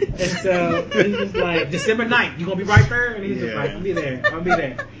impression. And so he's just like, December 9th, you gonna be right there? And he's just Yeah. like, I'll be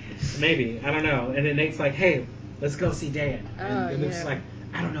there. Maybe. I don't know. And then Nate's like, hey, let's go see Dan. And Luke's yeah. like,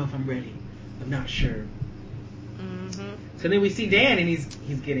 I don't know if I'm ready. I'm not sure. Mm-hmm. So then we see Dan, and he's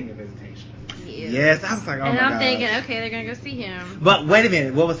getting a visitation. Yes, I was like, oh And my I'm gosh. thinking, okay, they're gonna go see him. But wait a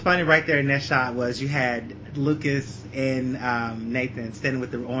minute. What was funny right there in that shot was you had Lucas and Nathan standing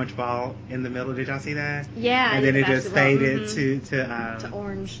with the orange ball in the middle. Did y'all see that? Yeah, And then it just basketball. faded Mhm. to to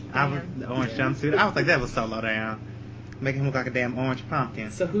orange. the orange jumpsuit. I was like, that was so low down, making him look like a damn orange pumpkin.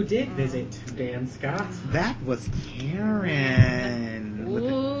 So who did visit Dan Scott? That was Karen. With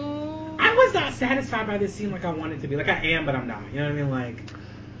the- Ooh. I was not satisfied by this scene like I wanted to be. Like I am, but I'm not. You know what I mean? Like,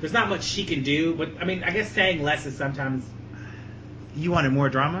 there's not much she can do. But I mean, I guess saying less is sometimes. You wanted more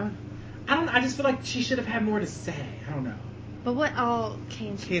drama? I don't. I just feel like she should have had more to say. I don't know. But what all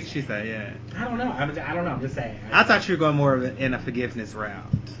can she? Can't she say, yeah. I don't know. I don't know. I'm just saying. I thought you were going more in a forgiveness route.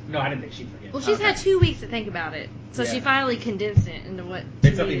 No, I didn't think she'd forget. Well, she's had 2 weeks to think about it, so she Yeah. finally condensed it into what. It's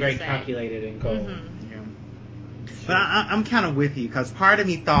she something needed very to say. calculated and cold. Mhm. Yeah. But I'm kind of with you, because part of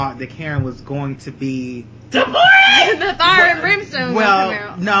me thought that Karen was going to be... the fire and brimstone will come Well,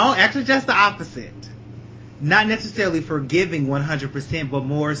 out. no, actually just the opposite. Not necessarily forgiving 100%, but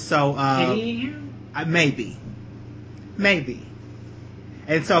more so... Pitying him? Maybe.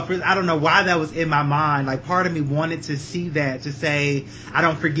 And so I don't know why that was in my mind. Like, part of me wanted to see that, to say, I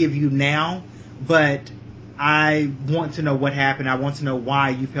don't forgive you now, but I want to know what happened. I want to know why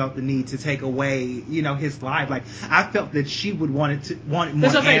you felt the need to take away, his life. Like, I felt that she would want more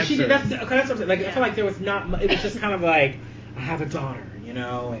That's what I'm saying. answers. That's what I'm saying. Like, Yeah. I feel like there was not. It was just kind of like, I have a daughter,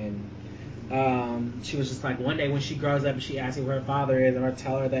 and she was just like, one day when she grows up and she asks me where her father is, and I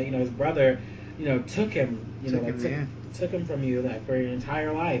tell her that his brother, took him, took him from you like for your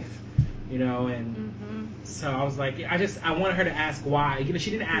entire life, and. Mm-hmm. So I was like, I wanted her to ask why.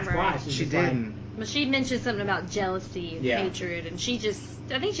 She didn't ask Right. why. She didn't. But she mentioned something about jealousy and Yeah. hatred, and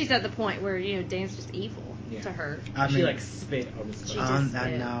I think she's at the point where, Dan's just evil Yeah. to her. She like spit on his face. She just I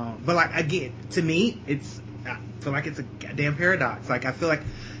did. know. But like, again, to me, I feel like it's a goddamn paradox. Like, I feel like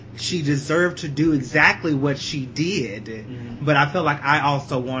she deserved to do exactly what she did, Mhm. but I feel like I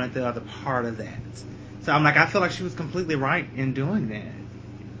also wanted the other part of that. So I'm like, I feel like she was completely right in doing that.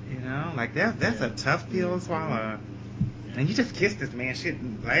 Like that's a tough pill to swallow. And you just kissed this man shit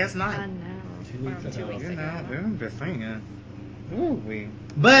last night. I know. 2 weeks Or 2 ago. weeks You ago. know, I'm just saying. Ooh-wee.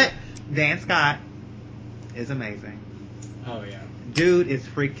 But Dan Scott is amazing. Oh yeah. Dude is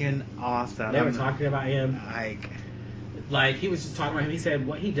freaking awesome. They were talking about him. Like, He was just talking about him. He said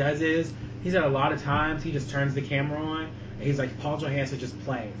what he does is, he said a lot of times he just turns the camera on, and he's like, Paul Johansson just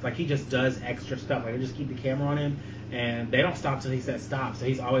plays. Like, he just does extra stuff. Like, they just keep the camera on him, and they don't stop till he says stop. So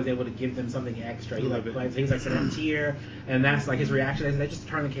he's always able to give them something extra. He like plays. He's like, so don't tear, and that's like his reaction is they just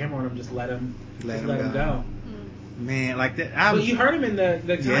turn the camera on him, just let him go. man, like that. But you heard him in the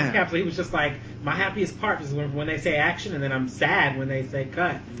time Yeah. capsule. He was just like, my happiest part is when they say action, and then I'm sad when they say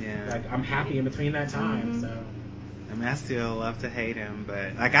cut. Yeah. Like, I'm happy in between that time. Mhm. So I mean, I still love to hate him,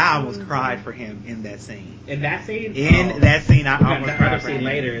 but like, I almost cried for him in that scene. in that scene, That scene, I we got almost that cried other for scene him.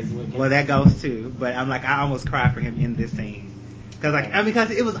 later is what Well, that goes too, but I'm like, I almost cried for him in this scene.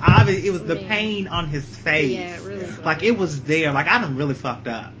 Because it was obvious, it was the Yeah. pain on his face. Yeah, it really was. Like, it was there. Like, I done really fucked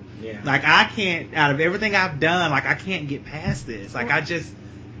up. Yeah. Like, I can't, out of everything I've done, like, I can't get past this. Like, I just,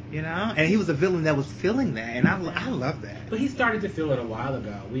 and he was a villain that was feeling that, and I love that. But he started to feel it a while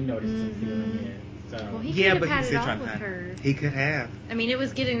ago. We noticed him Mhm. feeling it. So Well, he Yeah, could but have he's had it still all trying with to. her. He could have. I mean, it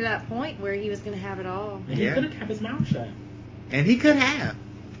was getting to that point where he was going to have it all. and he Yeah. could have kept his mouth shut. And he could have.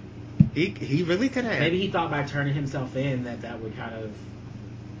 He really could have. Maybe he thought by turning himself in that would kind of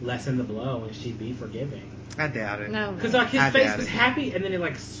lessen the blow and she'd be forgiving. I doubt it. No. Because like his I face doubt was it. happy, and then it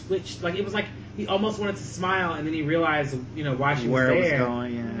like switched. Like it was like he almost wanted to smile, and then he realized why she Where was it was there,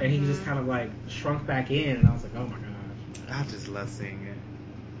 going, yeah. and he just kind of like shrunk back in, and I was like, oh my gosh. I just love seeing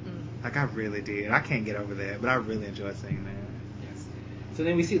it. Mm. Like, I really did. I can't get over that, but I really enjoy seeing that. Yes. So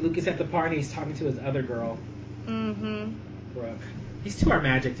then we see Lucas at the party. He's talking to his other girl, Mm-hmm. Brooke. These two are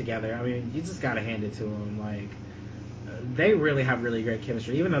magic together. I mean, you just gotta hand it to them. Like, they really have really great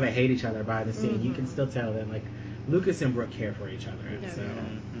chemistry. Even though they hate each other by the scene, you can still tell that like Lucas and Brooke care for each other. Yeah, So,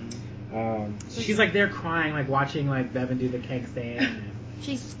 Mm-hmm. she's like there crying, like watching like Bevan do the keg stand.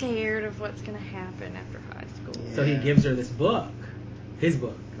 She's scared of what's going to happen after high school. Yeah. So he gives her this book, his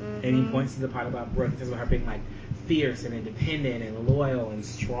book, and he Mhm. points to the part about Brooke. He says about her being like fierce and independent and loyal and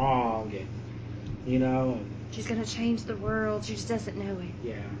strong, and and She's going to change the world. She just doesn't know it.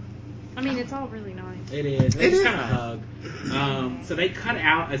 yeah. I mean, it's all really nice. It is. They It just is kind of hug. So they cut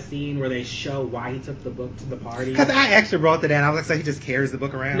out a scene where they show why he took the book to the party. Because I actually wrote that down. I was like, so he just carries the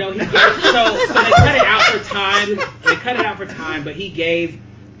book around? No, he gave, so they cut it out for time. They cut it out for time, but he gave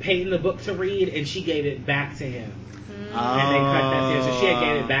Peyton the book to read, and she gave it back to him. And they cut that scene. So she had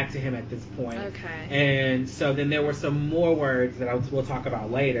gave it back to him at this point. Okay. And so then there were some more words that we'll talk about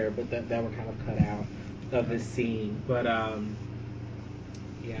later, but that were kind of cut out of this scene. But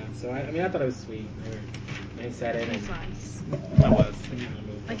yeah. So I thought it was sweet. They said it. It's And nice. that was.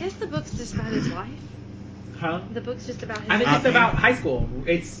 I guess the book's just about his life. Huh? The book's just about his I think life. it's about high school.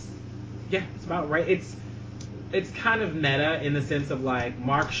 It's about right. It's kind of meta in the sense of like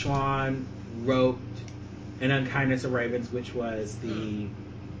Mark Schwann wrote An Unkindness of Ravens, which was the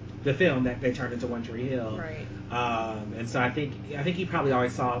film that they turned into One Tree Hill. Right. And so I think he probably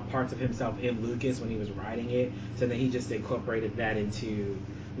always saw parts of himself in Lucas when he was writing it. So then he just incorporated that into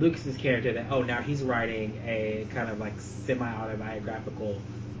Lucas's character. That now he's writing a kind of like semi-autobiographical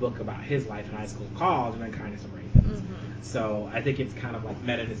book about his life in high school called An Unkindness of Ravens. Mhm. So I think it's kind of like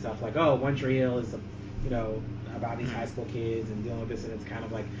meta and stuff like, One Tree Hill is about these high school kids and dealing with this, and it's kind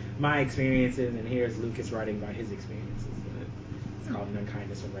of like my experiences, and here's Lucas writing about his experiences. It's called An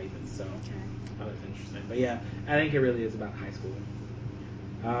Unkindness of Ravens. So Okay. I thought it was interesting. But yeah, I think it really is about high school.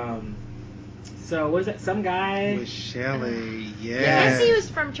 So what is that? Some guy. With Shelly, I yes. guess he was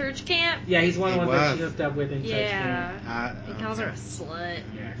from church camp. Yeah, he's one of the He ones that was. she hooked up with in church camp. He calls her a slut.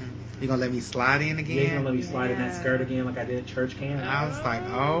 Yeah. You gonna let me slide in Yeah, he's gonna let again? me slide in that Yeah. skirt again like I did at church camp. I was like,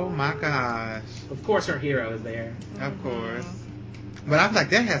 oh my gosh. Of course her hero is there. Of course. But I was like,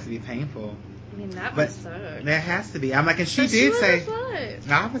 that has to be painful. I mean, that But must suck. that has to be. I'm like, and she So did was say, a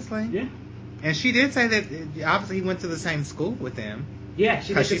slut. obviously. Yeah. And she did say that obviously he went to the same school with them. Yeah,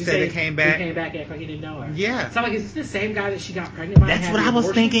 she 'Cause did. she said it came back. He came back and he didn't know her. Yeah. So I'm like, is this the same guy that she got pregnant by? and That's had what the I was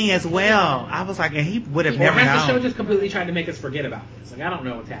abortion? thinking as well. I was like, and he would have Or never has the show known. just completely tried to make us forget about this? Like, I don't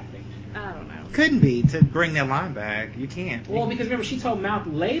know what's happening. I don't know. Couldn't be to bring that line back. You can't. Well, because remember, she told Mouth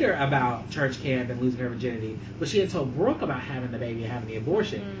later about church camp and losing her virginity, but she had told Brooke about having the baby and having the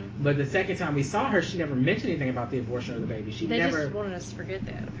abortion. Mhm. But the second time we saw her, she never mentioned anything about the abortion or the baby. She They never. just wanted us to forget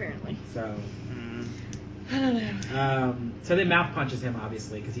that, apparently. So, Mm. I don't know. so then Mouth punches him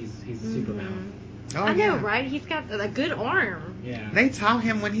obviously because he's super Mouth. Oh, I know, yeah. right? He's got a good arm. Yeah. They taught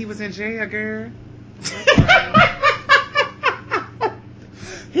him when he was in jail, girl.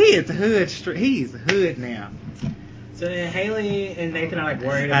 He is hood. He's hood now. So then Haley and Nathan are like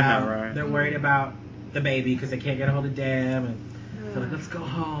worried I about. know, right? They're worried about the baby because they can't get a hold of Deb, and they're like, let's go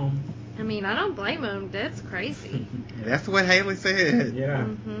home. I mean, I don't blame him. That's crazy. That's what Haley said. Yeah.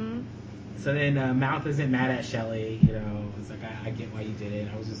 Mm-hmm. So then Mouth isn't mad at Shelly, you know. It's like, I get why you did it.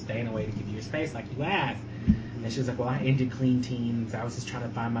 I was just staying away to give you your space like you asked. And she was like, well, I ended clean teens. I was just trying to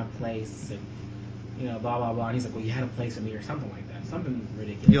find my place. And, you know, blah, blah, blah. And he's like, well, you had a place in me or something like that. Something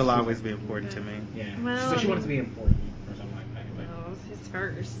ridiculous. You'll always be important to me. Yeah. Well, so she wants to be important or something like that. But, Well, it's his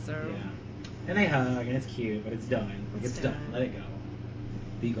first, so. yeah. And they hug, and it's cute, but it's done. It's It's done. done. Let it go.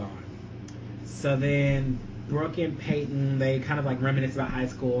 Be gone. So then Brooke and Peyton, they kind of like reminisce about high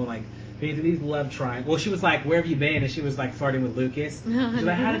school and like these love triangles. Well, she was like, "Where have you been?" And she was like flirting with Lucas. She's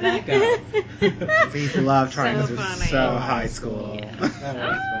like, "How did that go?" These love triangles So are funny. so high school. Yeah. That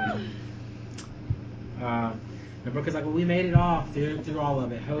was funny. And Brooke is like, "Well, we made it off through all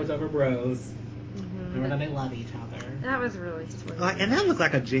of it. Hoes over bros. Mhm. Remember that they love each other." That was really sweet. Like, and that looked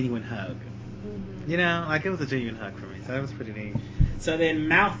like a genuine hug. Mhm. You know, like it was a genuine hug for me. So that was pretty neat. So then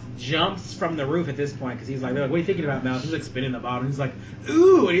Mouth jumps from the roof at this point because he's like, they're like, "What are you thinking about, Mouth?" He's like spinning the bottom. He's like,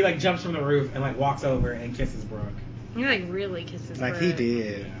 "Ooh!" And he like jumps from the roof and like walks over and kisses Brooke. He like really kisses Like Brooke. he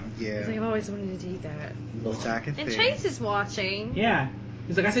did. He's like, Yeah. I've always wanted to do that. Which I can And see. Chase is watching. Yeah.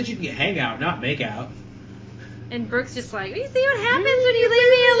 He's like, "I said you can hang out, not make out." And Brooke's just like, you see what happens when you leave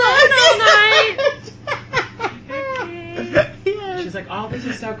me alone all night? Yes. She's like, "Oh, this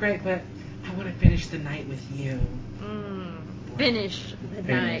is so great, but I want to finish the night with you." Finish the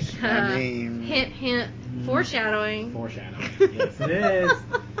Finish. night. I mean- hint, hint. Foreshadowing. Foreshadowing. Yes, it is.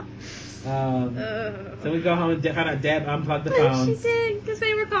 So we go home and find out Deb unplugged the She phones. did, because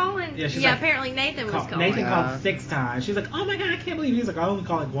they were calling. Yeah, she's Yeah, like- apparently Nathan was calling. Nathan Yeah. called 6 times. She's like, "Oh my god, I can't believe." He's like, "I only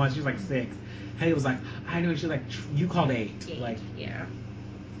called like once." She's like 6. Haley was like, "I knew." She's like, "You called 8." Like, Yeah.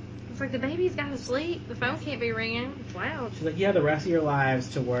 It's like the baby's got to sleep. The phone can't be ringing. It's loud. she's like, "You have the rest of your lives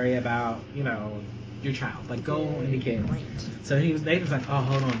to worry about, you know, your child. Like, go and be kids." Right. So Nathan was like, "Oh,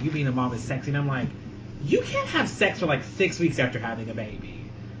 hold on, you being a mom is sexy." And I'm like, "You can't have sex for like 6 weeks after having a baby.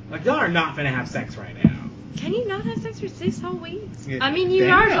 Like, y'all are not gonna have sex right now." Can you not have sex for 6 whole weeks? Yeah. I mean, you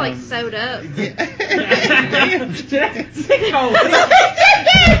Damn. are like sewed up. Yeah. 6 whole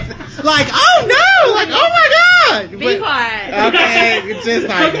weeks. Like, oh no! Like, oh my god! Be quiet. Okay, it's just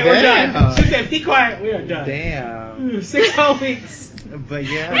like, Okay, we're damn. done. She said, "Be quiet. We are done." Damn. 6 whole weeks. But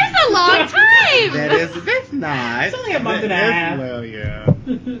yeah. That's a long time. That's not. It's only a month and a That's- half. Well, yeah.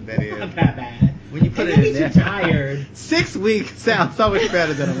 That is. Not that bad. When you put And it then in be too there. tired. 6 weeks sounds so much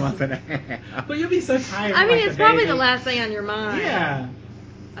better than a month and a half. But you'll be so tired. I from, mean, like, it's the probably baby. the last thing on your mind. Yeah.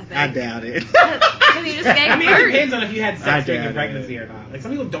 I think. I doubt it. Because you just gave I mean, it birth. depends on if you had I sex during your doubt it. pregnancy or not. Like,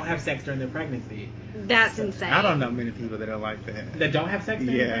 some people don't have sex during their pregnancy. That's insane. I don't know many people that are like that. That don't have sex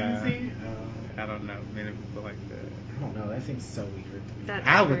during their Yeah. pregnancy? I don't know many people like that. I don't know. That seems so weird. That's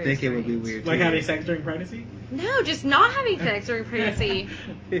I would very think it would be strange. weird Like too. having sex during pregnancy? No, just not having sex during pregnancy.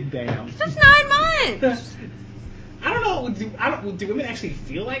 Damn. It's just 9 months. I don't know. Do women actually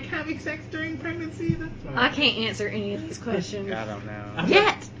feel like having sex during pregnancy? That's what I can't answer any of these questions. I don't know.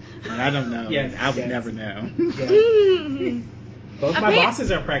 Yet. I don't know. Yes, I would yes. never know. Yeah. Both my Appar-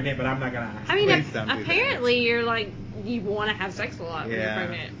 bosses are pregnant, but I'm not gonna ask. I mean, Please don't do that. apparently you're like, you want to have sex a lot when you're Yeah.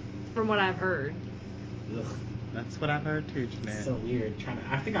 pregnant, from what I've heard. Ugh, That's what I've heard too, Jeanette. it's so weird.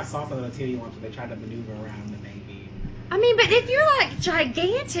 I think I saw something on TV once where they tried to maneuver around the baby. I mean, but if you're like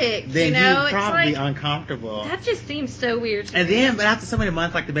gigantic, then you know, you'd it's probably like, uncomfortable. that just seems so weird to And me. then, but after so many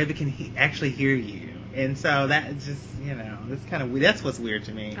months, like the baby can actually hear you, and so that just, you know, that's kind of weird. That's what's weird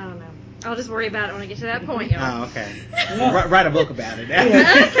to me. I don't know. I'll just worry about it when I get to that point, y'all. Oh, okay. Write a book about it.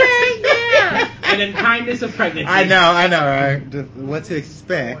 Okay, yeah. And then kindness of pregnancy. I know, right? Just what to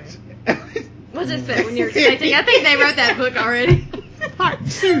expect. What's it say when you're expecting? I think they wrote that book already. Part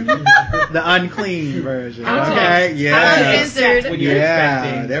 2. The unclean version. Okay. Okay, How to yeah. accept when you're Yeah,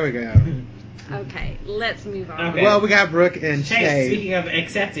 expecting. there we go. Okay, let's move on. Okay. Well, we got Brooke and Chase, Shay. speaking of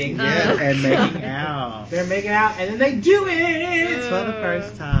accepting. Yeah, and making out. They're making out, and then they do it. For the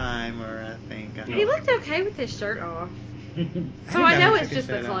first time, or I think. He looked okay with his shirt off. So I I know he it's took just his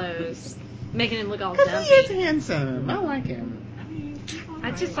the shirt off. clothes. Making him look all Because he is dumpy. handsome. I like him.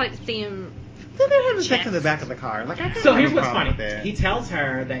 I'd just like to see him. They didn't have sex in the back of the car. Like, I don't So have here's a what's problem funny. with that. He tells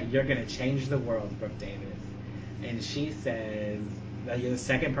her that you're gonna change the world, Brooke Davis, and she says that you're the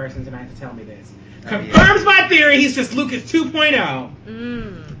second person tonight to tell me this. Oh, Confirms my theory. He's just Lucas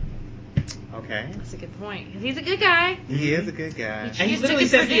 2.0. Okay. That's a good point. 'Cause he's a good guy. He is a good guy. And he Just literally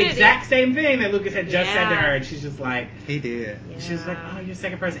took his says the virginity. exact same thing that Lucas had just said to Yeah. her, and she's just like, He did. she's like, oh, you're the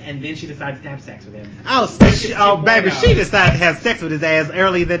second person, and then she decides to have sex with him. Oh, baby, she decided to have sex with his ass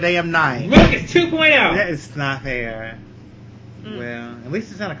early the damn night. Lucas 2.0. That is not fair. Mm. Well, at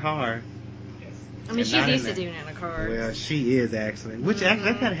least it's not a car. I mean, And she's not in used to that. doing it in a car. Well, she is actually. Which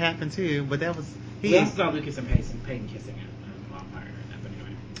actually, that kind of happened too, but that was. We also saw Lucas and Peyton kissing at Bonfire. But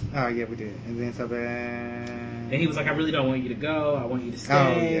anyway. Oh, yeah, we did. And then so bad. And he was like, I really don't want you to go. I want you to stay,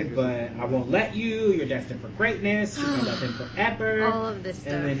 Oh, yeah, but I won't let you. You're destined for greatness. She's going to love him forever. All of this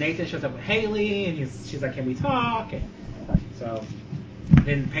stuff. And then Nathan shows up with Haley, and she's like, can we talk? And so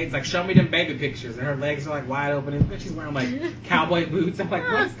then Peyton's like, show me them baby pictures. And her legs are like wide open, and she's wearing like cowboy boots. I'm like,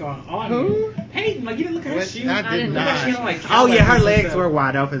 what's going on Who? here? Peyton, like, you didn't look at her What? shoes. I did didn't not. look at She had, like, Oh cowboy yeah, her boots and legs stuff. were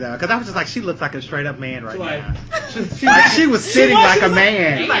wide open though, because I was just like, she looks like a straight up man right She's like, now. she's Like she was sitting was, like she a was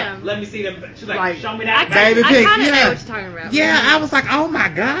man. She's like, Damn. let me see them. She's like, Like, show me I that baby kind pic, of yeah. know what you're talking about. Yeah, I was like, oh my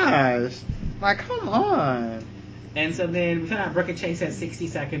gosh, like come on. And so then we found out Brooke and Chase had 60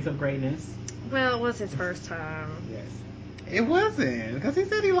 seconds of greatness. Well, it was his first time. Yes. It wasn't because he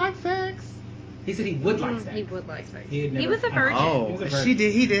said he liked sex. He said he would like sex. He would like sex. He had He never- was a virgin. He Oh, was a virgin. she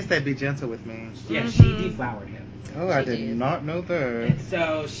did. He did say be gentle with me. Yeah, she Mhm. deflowered him. Oh, I She did did. not know that. And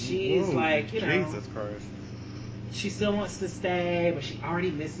so she's Ooh, like, you know, Jesus Christ. she still wants to stay, but she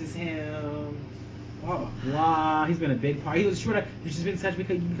already misses him. Blah blah blah. He's been a big part. He's just been such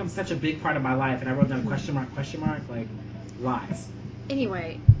because you become such a big part of my life. And I wrote down question mark, like lies.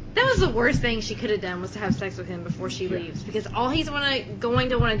 Anyway, that was the worst thing she could have done was to have sex with him before she Yeah. leaves. Because all he's going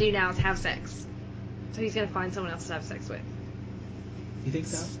to want to do now is have sex. So he's going to find someone else to have sex with. You think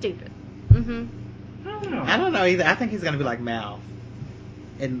so? Stupid. Mm-hmm. I don't know. I don't know either. I think he's gonna be like Mal,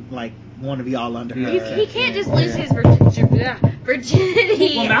 and like want to be all under her. He can't just Yeah. lose his virginity.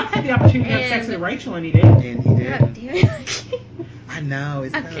 Well, Mal had the opportunity to have sex And- with Rachel, and he didn't. And he God did. damn it. I know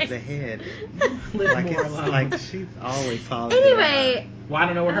it's Okay. of the head. Live Like more it's alone. like she's always falling. Anyway, Well, I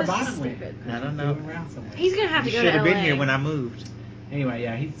don't know where her That was bottom went. stupid. I don't know. Moving around somewhere. he's going to have You to go should to have LA. been here when I moved. Anyway,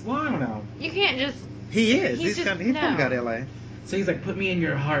 yeah, he's. Well, I don't know. You can't just... He is. He's He's just- gonna no. go to LA. So he's like, put me in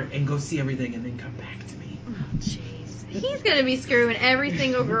your heart and go see everything, and then come back to me. Oh, jeez. He's going to be screwing every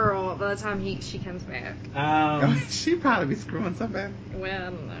single girl by the time she comes back. She'd probably be screwing somebody. Well, I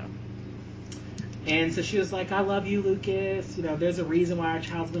don't know. And so she was like, I love you, Lucas. You know, there's a reason why our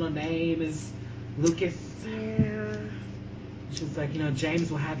child's middle name is Lucas. Yeah. She was like, you know, James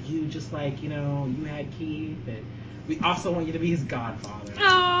will have you just like, you know, you had Keith. And we also want you to be his godfather.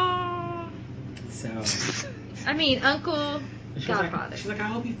 Oh. So I mean, Uncle she's Godfather. Like, I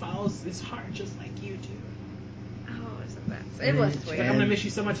hope he follows his heart just like you do. Oh, it was the best. And It was she's sweet. like, I'm gonna miss you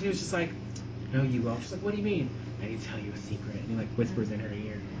so much. And he was just like, no, you won't. She's like, what do you mean? I need to tell you a secret. And he like whispers in her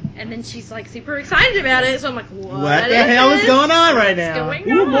ear. And then she's like super excited about it. So I'm like, What the hell is this? going on right What's now?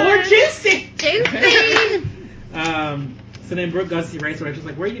 going Ooh, on? more juicy. Juicy. So then Brooke goes to see Rachel. Rachel's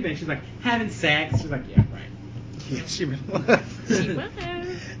like, where you been? She's like, having sex. She's like, yeah, right. Yeah, she was. She was.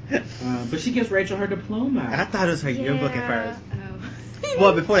 But she gives Rachel her diploma. I thought it was her yearbook at first. Oh.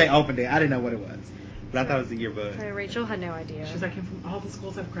 Well, before they opened it, I didn't know what it was, but I thought it was the yearbook. Rachel had no idea. She's like, and from all the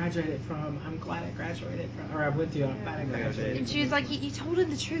schools I've graduated from, I'm glad I graduated from, or I went to, I'm glad I graduated. And she was like, you told him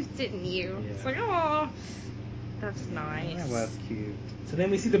the truth, didn't you? Yeah. It's like, oh, that's nice. That was cute. So then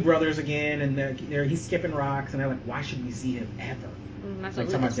we see the brothers again, and he's skipping rocks, and they're like, why should we see him ever? That's Like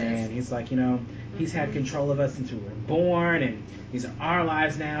what talking about Lucas Dan. says. He's like, you know, he's had control of us since we were born, and these are our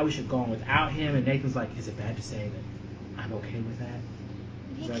lives now. We should go on without him. And Nathan's like, is it bad to say that I'm okay with that?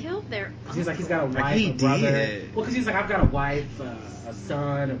 He like- killed their. Because he's like, he's got a Like, wife, he a brother. did. Well, because he's like, I've got a wife, a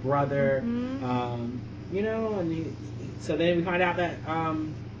son, a brother. Mhm. You know, and so then we find out that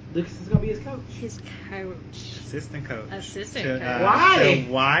Lucas is gonna be his coach. His coach. Assistant coach. Assistant To, coach. Why?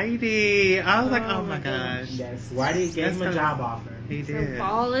 to Whitey. I was like, Oh oh my my gosh. gosh. Yes, Whitey gave him a job offer. He So did.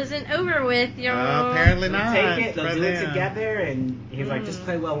 ball isn't over with, y'all. Apparently They'll not. take it, they'll for do it them. together, and he's like, just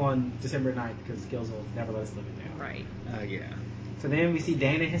play well on December 9th because Skills will never let us live it down. Right. Oh, yeah. So then we see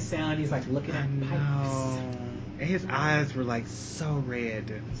Dana and his son, he's like looking at pipes. No. And his eyes were like so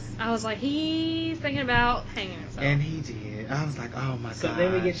red. I was like, he's thinking about hanging himself. And he did. I was like, oh my god. So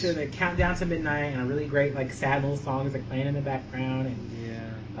then we get to the countdown to midnight, and a really great, like, sad little song is like playing in the background,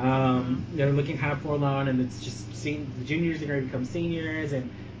 and they're looking kind of forlorn, and it's just the juniors are going to become seniors, and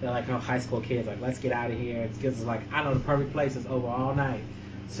they're like, oh, high school kids, like, let's get out of here. And Skills is like, I know the perfect place is over all night.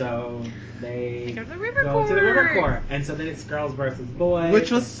 So they Go to the river go court. to the river court, and so then it's girls versus boys, Which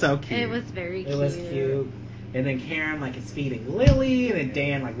was so cute. It was very cute. it was cute. And then Karen like is feeding Lily, and then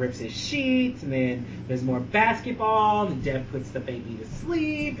Dan like rips his sheets, and then there's more basketball, and Deb puts the baby to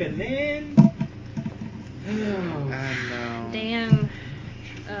sleep, and then I know. Dan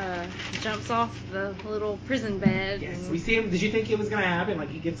jumps off the little prison bed. yes, and- we see him. Did you think it was gonna happen? Like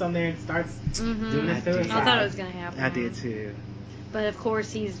he gets on there and starts Mhm. doing I his did. suicide. I thought it was going to happen. I did too. But of course,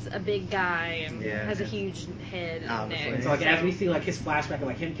 he's a big guy and Yeah. has a huge head and Obviously. neck. So like as we see like his flashback of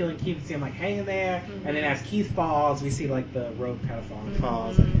like him killing Keith, we see him like hanging there, Mhm. and then as Keith falls, we see like the rope kind of falling.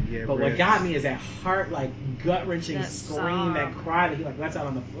 Falls Mhm. and yeah, But what rips. got me is that heart like gut wrenching That scream, that sob. cry that he like lets out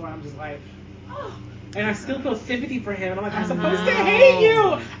on the floor. I'm just like, oh. And I still feel sympathy for him, and I'm like, I'm supposed to hate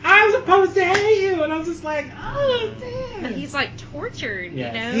you. I'm supposed to hate you, and I'm just like, oh damn. But he's like tortured,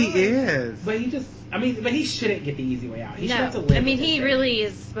 Yes. you know? He Like- is. But he just, but he shouldn't get the easy way out. He should have to No, live. I mean with he his really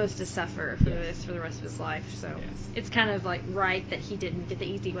is supposed to suffer for Yes. this for the rest of his life. So Yes. it's kind of like right that he didn't get the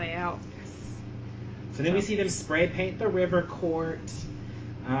easy way out. So then we see them spray paint the river court.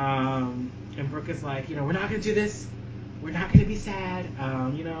 And Brooke is like, we're not going to do this. We're not going to be sad.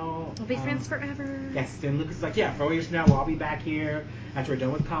 We'll be friends forever. Yes. Then Lucas is like, yeah, 4 years from now, we'll all be back here after we're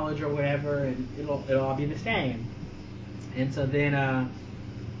done with college or whatever, and it'll all be the same. And so then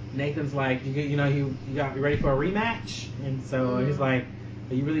Nathan's like, you ready for a rematch? And so he's like,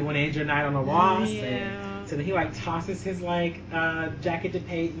 you really want to end your night on a loss? Yeah. And so then he like tosses his jacket to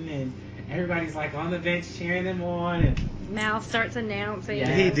Peyton, and everybody's like on the bench cheering them on. And Mal starts announcing.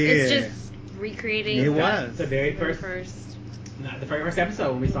 Yeah. He did. It's just recreating. It was. the very first first. the very first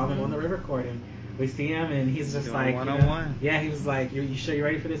episode when we saw them on the river court, and we see him, and he's just Doing like, one-on-one. yeah, he was like, you sure you're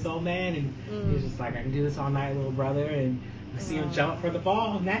ready for this, old man? And he's just like, I can do this all night, little brother. And we see him jump for the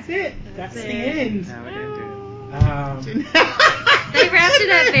ball, and that's it. That's the it. end. No, we didn't do They wrapped it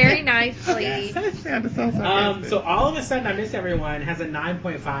up very nicely. Yes. That sounded so sarcastic. So All of a Sudden I Miss Everyone has a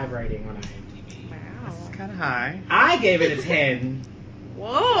 9.5 rating on IMDb. Wow. It's kind of high. I gave it a 10.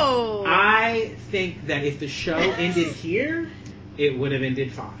 Whoa. I think that if the show ended here, it would have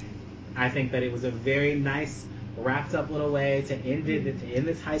ended fine. I think that it was a very nice, wrapped up little way to end it, to end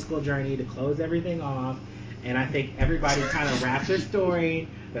this high school journey, to close everything off. And I think everybody kind of wrapped their story.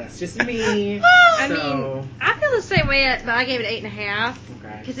 That's just me. I So- mean, I feel the same way, but I gave it 8.5.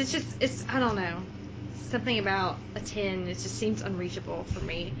 Okay. Because it's I don't know. Something about a 10, it just seems unreachable for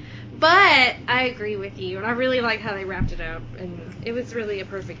me. But I agree with you, and I really like how they wrapped it up, and it was really a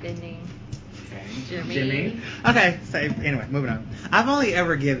perfect ending. Okay. Jimmy. Okay, so anyway, moving on. I've only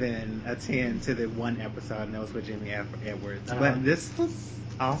ever given a 10 to the one episode, and that was with Jimmy Edwards. But this was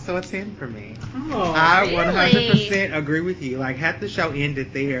also a 10 for me. Oh, I really? 100% agree with you. Like, had the show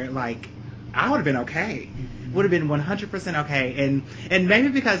ended there, like, I would have been okay. Would have been 100% okay. And maybe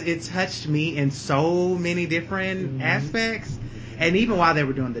because it touched me in so many different aspects. And even while they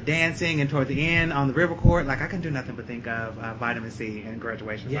were doing the dancing and toward the end on the river court, like, I couldn't do nothing but think of Vitamin C and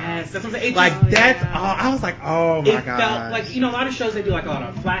Graduation. Yes, that's what I'm saying. Like, that's yeah. all. I was like, oh my It god. felt like, a lot of shows, they do like a lot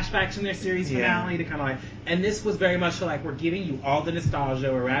of flashbacks in their series Yeah. finale to kind of like, and this was very much like, we're giving you all the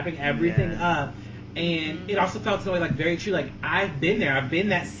nostalgia, we're wrapping everything up, and it also felt so like very true, like, I've been there, I've been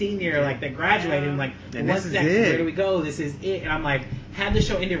that senior, like, that graduated, and like, And what's this is next, it. where do we go, this is it, and I'm like, had the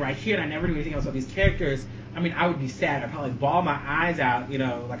show ended right here, and I never knew anything else about these characters, I mean, I would be sad, I'd probably bawl my eyes out,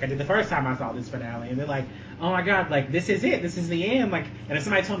 like I did the first time I saw this finale, and they're like, oh my god, like, this is it, this is the end, like, and if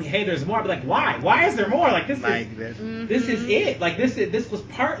somebody told me, hey, there's more, I'd be like, why is there more, like, this is it, like, this was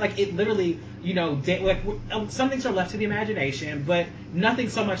part, like, it literally, some things are left to the imagination, but nothing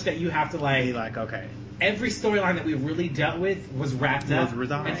so much that you have to, Be like, okay. every storyline that we really dealt with was wrapped up, Was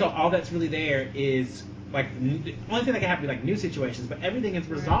resolved. and so all that's really there is, like, the only thing that can happen is, like, new situations, but everything is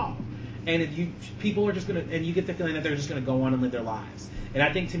resolved. and people are just gonna, and you get the feeling that they're just gonna go on and live their lives. And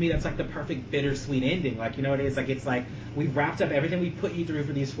I think to me that's like the perfect bittersweet ending. Like, you know, it's like we've wrapped up everything we put you through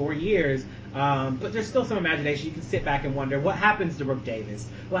for these 4 years, but there's still some imagination. You can sit back and wonder what happens to Brooke Davis,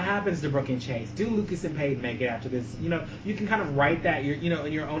 what happens to Brooke and Chase. Do Lucas and Peyton make it after this? You know, you can kind of write that,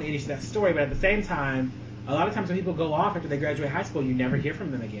 in your own image, that story. But at the same time, a lot of times when people go off after they graduate high school, you never hear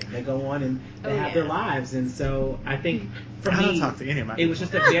from them again. They go on and they have their lives. And so I think for I don't me, talk to any of my it was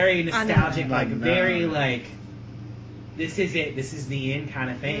just a very nostalgic, very No. like, this is it, this is the end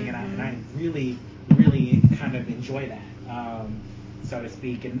kind of thing. And I really, really kind of enjoy that, so to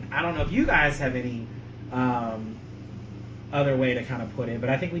speak. And I don't know if you guys have any other way to kind of put it,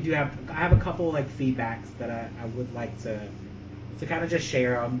 but I think I have a couple like feedbacks that I would like to kind of just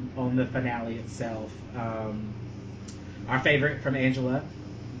share on the finale itself. Our favorite from Angela.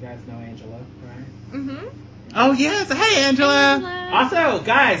 You guys know Angela, right? Mm-hmm. Oh yes, hey Angela. Also,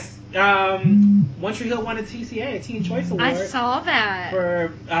 guys, One Tree Hill won a TCA, a Teen Choice Award. I saw that.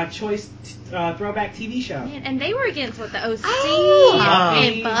 For Choice Throwback TV Show. Man, and they were against the OC Buffy.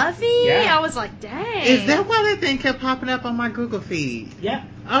 and Buffy. Yeah. I was like, dang. Is that why that thing kept popping up on my Google feed? Yeah.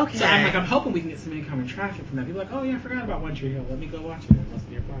 Okay. So I'm hoping we can get some incoming traffic from that. People are like, oh yeah, I forgot about One Tree Hill. Let me go watch it. It must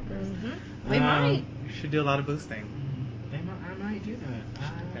be a progress. Mm-hmm. We might. You should do a lot of boosting. I might do that.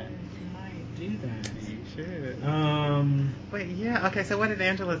 Okay. I might do that. You should. Wait, yeah. Okay. So what did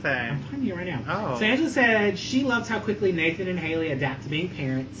Angela say? I'm finding it right now. Oh. So Angela said she loves how quickly Nathan and Haley adapt to being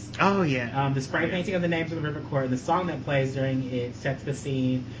parents. Oh yeah. The spray painting of the names of the river court and the song that plays during it sets the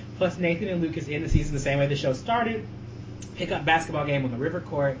scene. Plus Nathan and Lucas end the season the same way the show started. Pick up basketball game on the river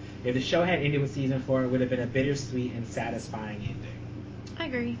court. If the show had ended with season 4, it would have been a bittersweet and satisfying ending. I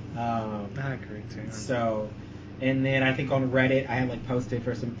agree. I agree too. So, and then I think on Reddit I had like posted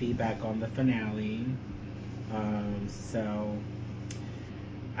for some feedback on the finale. So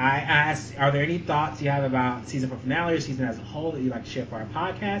I asked, are there any thoughts you have about season 4 finale or season as a whole that you'd like to share for our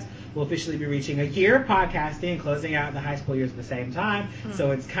podcast? We'll officially be reaching a year of podcasting and closing out the high school years at the same time.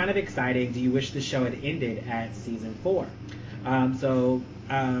 So it's kind of exciting. Do you wish the show had ended at season 4?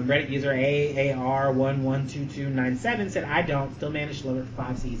 Reddit user AAR112297 said, I don't. Still managed to love it for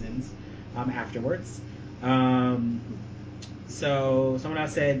 5 seasons afterwards. So someone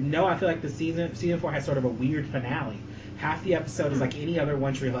else said, no, I feel like the season 4 has sort of a weird finale. Half the episode is like any other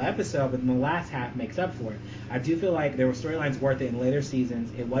One Tree Hill episode, but then the last half makes up for it. I do feel like there were storylines worth it in later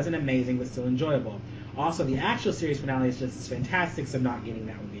seasons. It wasn't amazing, but still enjoyable. Also, the actual series finale is just as fantastic, so not getting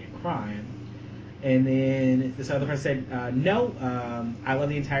that would be a crime. And then this other person said, no, I love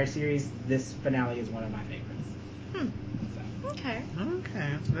the entire series. This finale is one of my favorites. So. Okay.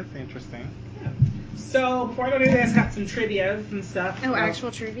 Okay, that's interesting. Yeah. So, before I go to this, I got some trivia and stuff. Oh, actual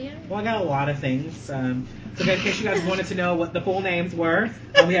trivia? Well, I got a lot of things. So, in case you guys wanted to know what the full names were,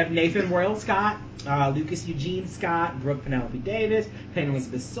 we have Nathan Royal Scott, Lucas Eugene Scott, Brooke Penelope Davis, Peyton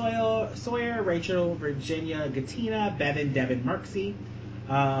Elizabeth Sawyer, Rachel Virginia Gattina, Bevan Devin Merksey,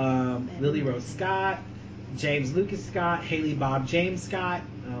 Lily Rose Scott, James Lucas Scott, Haley Bob James Scott.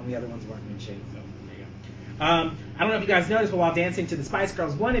 The other ones weren't mentioned, so there you go. I don't know if you guys noticed, but while dancing to the Spice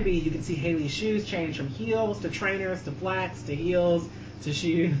Girls Wannabe, you can see Haley's shoes change from heels to trainers to flats to heels to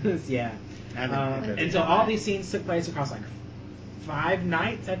shoes. Yeah. And so all these scenes took place across like 5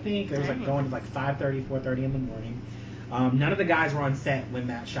 nights, I think. There was like going to like 5:30, 4:30 in the morning. None of the guys were on set when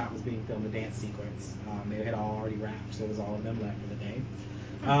that shot was being filmed, the dance sequence. They had all already wrapped, so it was all of them left for the day.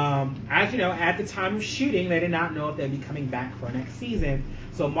 As you know, at the time of shooting, they did not know if they'd be coming back for next season.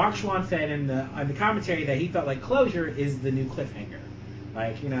 So Mark Schwann said in the commentary that he felt like closure is the new cliffhanger.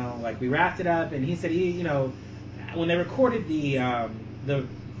 Like, you know, like we wrapped it up, and he said when they recorded the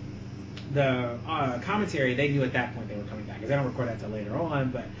commentary, they knew at that point they were coming back, because they don't record that till later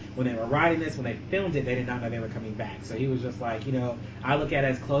on. But when they were writing this, when they filmed it, they did not know they were coming back. So he was just like, I look at it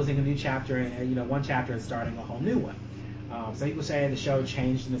as closing a new chapter, and one chapter and starting a whole new one. Some people say the show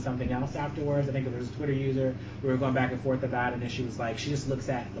changed into something else afterwards. I think there was a Twitter user we were going back and forth about it, and she was like, she just looks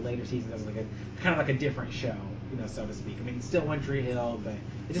at the later seasons as like a different show, so to speak. I mean, it's still One Tree Hill, but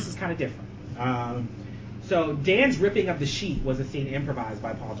it just is kind of different. So Dan's ripping up the sheet was a scene improvised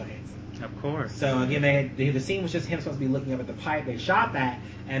by Paul Johansson. Of course. So again, the scene was just him supposed to be looking up at the pipe. They shot that,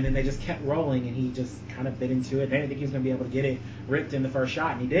 and then they just kept rolling, and he just kind of bit into it. They didn't think he was going to be able to get it ripped in the first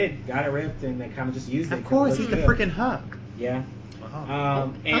shot, and he did. Got it ripped, and they kind of just used it. Of course, he's the freaking Hulk. Yeah.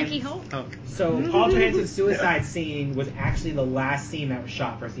 Wow. Funky Hulk. Oh. So Paul Johansson's suicide scene was actually the last scene that was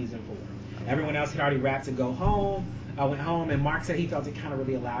shot for season 4. Everyone else had already wrapped to go home. I went home, and Mark said he felt it kind of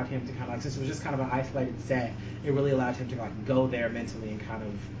really allowed him to kind of like, since it was just kind of an isolated set, it really allowed him to like go there mentally and kind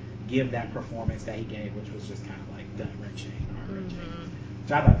of give that performance that he gave, which was just kind of like gut-wrenching, heart-wrenching.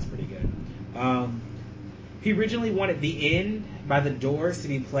 Which I thought was pretty good. He originally wanted The End by The Doors to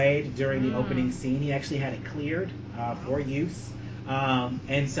be played during the opening scene. He actually had it cleared for use.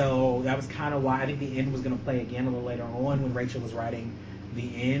 And so that was kind of why I think The End was going to play again a little later on when Rachel was writing The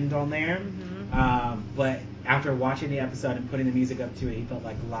End on there. But after watching the episode and putting the music up to it, he felt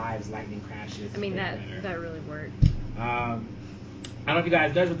like Live's Lightning Crashes. I mean, that really worked. I don't know if you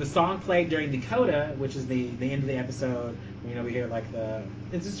guys know, but the song played during Dakota, which is the end of the episode. You know, we hear like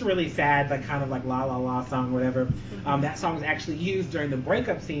it's just a really sad, like kind of like la la la song, whatever. That song was actually used during the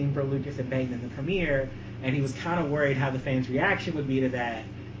breakup scene for Lucas and Peyton in the premiere, and he was kind of worried how the fans' reaction would be to that,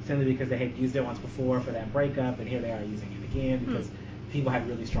 simply because they had used it once before for that breakup, and here they are using it again because people had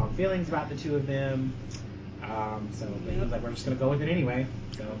really strong feelings about the two of them. But he was like, we're just gonna go with it anyway.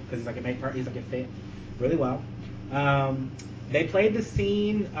 So because it fit really well. They played the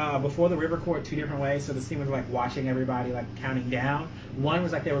scene before the River Court 2 different ways. So the scene was like watching everybody like counting down. One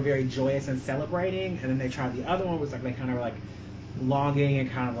was like they were very joyous and celebrating, and then they tried the other one was like they kind of were like longing and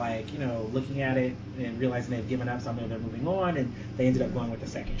kind of like, you know, looking at it and realizing they've given up something, they're moving on, and they ended up going with the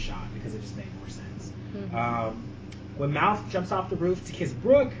second shot because it just made more sense. When Mouth jumps off the roof to kiss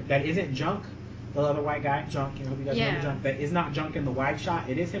Brooke, that isn't Junk, the other white guy, Junk. You know, you guys remember Junk? That is not Junk in the wide shot.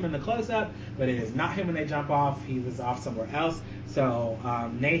 It is him in the close-up, but it is not him when they jump off. He was off somewhere else. So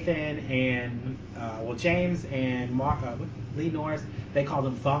Nathan and James and Lee Norris, they called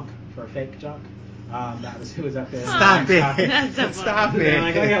him Funk for fake Junk. That was who was up there. Stop it! That's so Stop funny. it! They're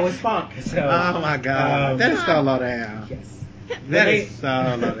like, oh yeah, it was Funk. So, oh my God, that is so low down. Yes. That is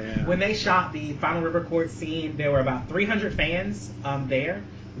so low down. When they shot the final River Court scene, there were about 300 fans there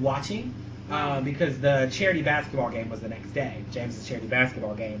watching because the charity basketball game was the next day, James's charity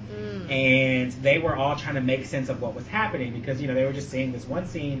basketball game, and they were all trying to make sense of what was happening because, you know, they were just seeing this one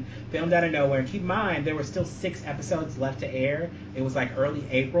scene filmed out of nowhere. And keep in mind, there were still 6 episodes left to air. It was like early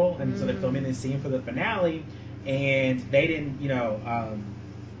April, and so they're filming this scene for the finale, and they didn't, you know,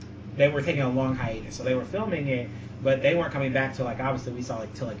 they were taking a long hiatus, so they were filming it, but they weren't coming back till like, obviously we saw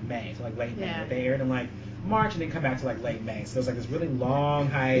like till like May, till like late May. Yeah. They aired in like March and then come back to like late May. So it was like this really long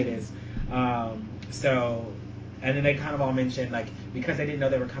hiatus. And then they kind of all mentioned like because they didn't know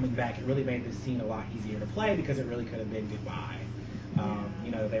they were coming back, it really made this scene a lot easier to play because it really could have been goodbye.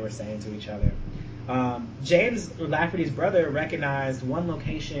 You know, they were saying to each other. James Lafferty's brother recognized one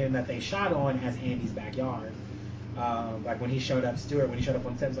location that they shot on as Andy's backyard. Like when he showed up, Stuart, when he showed up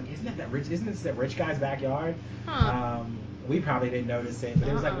on set, was like, isn't this that rich guy's backyard? We probably didn't notice it, but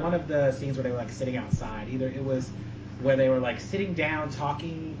it was like one of the scenes where they were like sitting outside. Either it was where they were like sitting down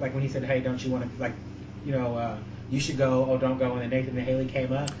talking, like when he said, hey, don't you want to, like, you know, you should go, oh, don't go, and then Nathan and Haley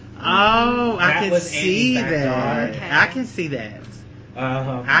came up. Oh, I can was see Andy's that. backyard. Okay. I can see that.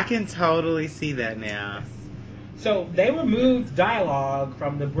 I can totally see that now. So they removed dialogue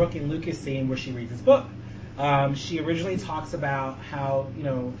from the Brooke and Lucas scene where she reads his book. She originally talks about how, you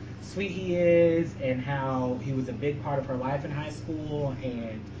know, sweet he is and how he was a big part of her life in high school,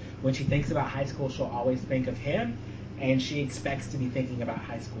 and when she thinks about high school, she'll always think of him, and she expects to be thinking about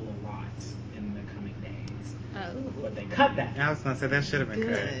high school a lot in the coming days. But they cut that. I was going to say that should have been cut.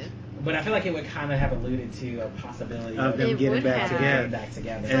 Good. But I feel like it would kind of have alluded to a possibility Of them It getting would back have. together. getting back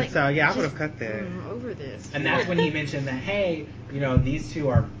together. And like, so, yeah, I would just, have cut that. over this. And that's when he mentioned that, hey, you know, these two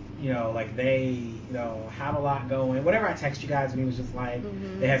are, you know, like they, you know, have a lot going. Whatever I text you guys, when he was just like,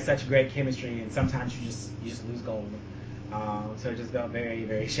 they have such great chemistry, and sometimes you just lose gold. So it just felt very,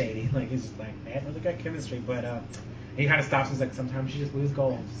 very shady. Like he's just like, they had really good chemistry, but he kind of stops and is like, sometimes you just lose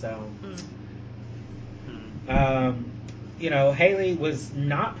gold. So, you know, Haley was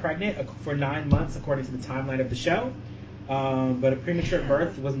not pregnant for 9 months according to the timeline of the show, but a premature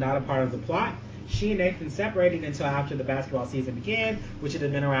birth was not a part of the plot. She and Nathan separated until after the basketball season began, which had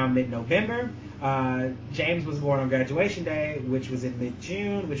been around mid-November. James was born on graduation day, which was in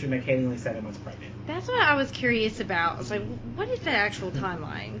mid-June, which would make Haley only 7 months pregnant. That's what I was curious about. I was like, what is the actual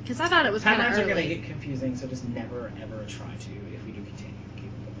timeline? Because I thought it was kind of Timelines early. are going to get confusing, so just never, ever try to if we do continue. Keep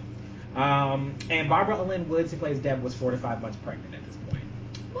it going. And Barbara Lynn Woods, who plays Deb, was 4 to 5 months pregnant at this point.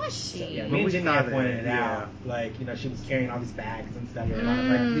 Was she? So, yeah, Well, me and we Jimmy saw had that, pointed it yeah. out. Like, you know, she was carrying all these bags and stuff.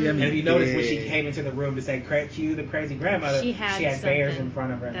 And, Yeah, and if you notice when she big. came into the room to say, cue the crazy grandmother, She had bears something. in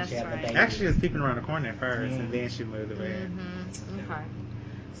front of her, and That's she had right. the baby. Actually, she was peeping around the corner at first, Yeah. and then she moved away. Okay.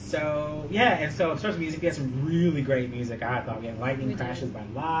 So, yeah, and so in terms of music, we had some really great music, I thought. We had Lightning We Crashes did. by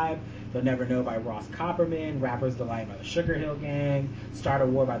Live, They'll Never Know by Ross Copperman, Rapper's Delight by the Sugar Hill Gang, Start a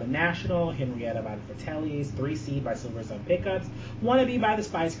War by the National, Henrietta by the Fratellis, 3C by Silver Sun Pickups, Wanna Be by the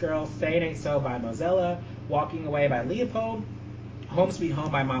Spice Girls, Say It Ain't So by Mozilla, Walking Away by Leopold, Home Sweet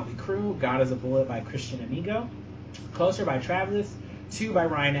Home by Motley Crue, God is a Bullet by Christian Amigo, Closer by Travis, 2 by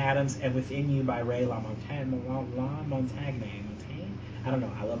Ryan Adams, and Within You by Ray LaMontagne. I don't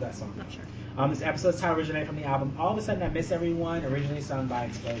know. I love that song. Not sure. This episode's title originated from the album All of a Sudden I Miss Everyone, originally sung by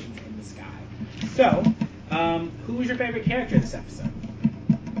Explosions in the Sky. So, who was your favorite character in this episode?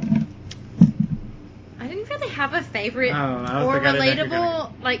 I didn't really have a favorite I was or thinking I didn't think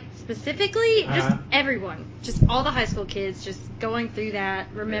relatable, like, specifically. Just Uh-huh. everyone. Just all the high school kids just going through that,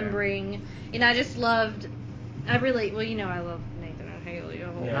 remembering. And I just loved, I love Nathan and Haley a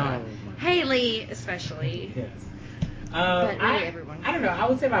whole Yeah. lot. Haley, especially. Yes. But really everyone. I don't know. I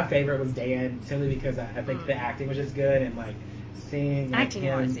would say my favorite was Dan, simply because I think the acting was just good, and like seeing like, him.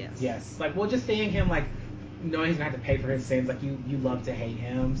 Acting-wise, yes. Yes. Like, well, just seeing him like knowing he's gonna have to pay for his sins. Like you love to hate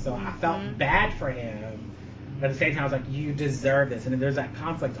him, so I felt bad for him. But at the same time, I was like, you deserve this, and there's that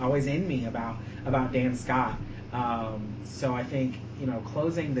conflict always in me about Dan Scott. So I think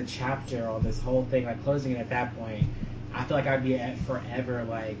closing the chapter on this whole thing, like closing it at that point, I feel like I'd be forever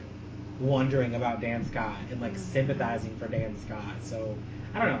like wondering about Dan Scott and like sympathizing for Dan Scott. So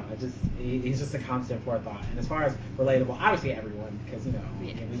I don't know. He's just a constant forethought. And as far as relatable, obviously everyone, because again,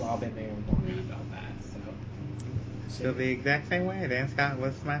 we've all been there and felt that. So Feel the exact same way. Dan Scott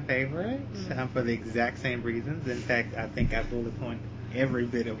was my favorite for the exact same reasons. In fact, I think I bullet point every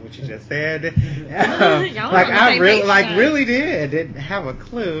bit of what you just said. Y'all Like on the I same really, page like tonight. really didn't have a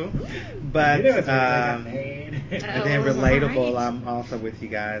clue, but You know it's really got made. and then Oh, relatable. right. I'm also with you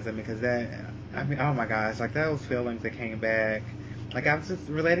guys. Because oh my gosh, like those feelings that came back. Like I was just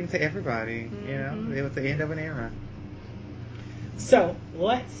relating to everybody. It was the end of an era. So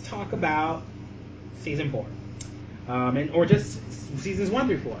let's talk about season 4, or just seasons 1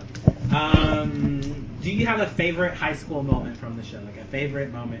 through 4. Do you have a favorite high school moment from the show? Like a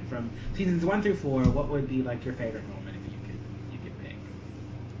favorite moment from seasons 1 through 4? What would be like your favorite moment if you could pick?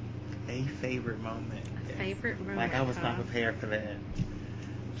 A favorite moment. Favorite moment. Like I was not prepared for that.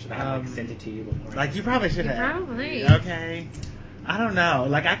 Should I have sent it to you before? Like you probably should You have. probably. Okay. I don't know.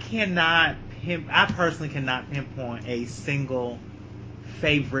 Like I personally cannot pinpoint a single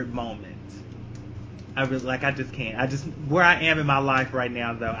favorite moment. I just can't. Where I am in my life right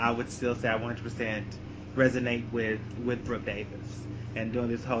now, though, I would still say I 100% resonate with Brooke Davis and doing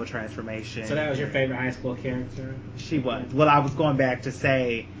this whole transformation. So that was your favorite high school character? She was. Well, I was going back to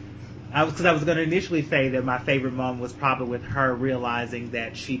say, because I was going to initially say that my favorite moment was probably with her realizing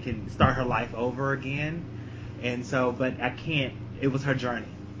that she can start her life over again. And so, but I can't, it was her journey.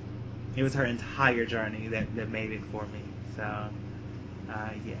 It was her entire journey that made it for me. So,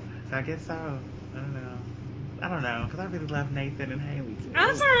 yeah. So I guess so. I don't know, because I really love Nathan and Haley too.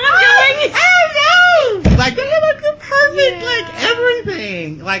 That's where I'm going. I know! Like, they have like the perfect, Yeah. like,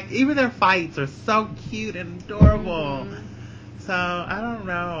 everything. Like, even their fights are so cute and adorable. So, I don't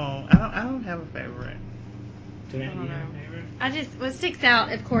know. I don't have a favorite. Do you I don't have a know. favorite? What sticks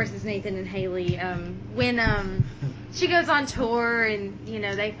out, of course, is Nathan and Haley. When she goes on tour and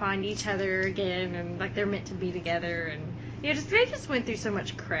they find each other again and like they're meant to be together and they just went through so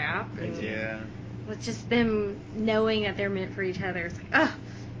much crap. And Yeah. with just them knowing that they're meant for each other, it's like, I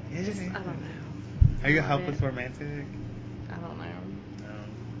don't know. Are you a Love hopeless it. romantic? I don't know. No.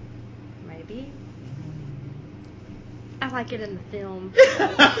 Maybe. I like it in the film.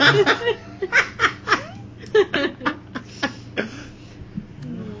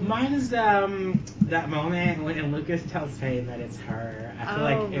 Mine is that moment when Lucas tells Faye that it's her. I feel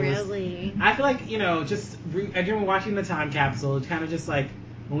like it really? was. I feel like just again watching the time capsule. It's kind of just like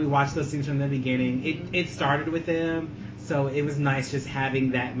when we watched those scenes from the beginning. It started with them, so it was nice just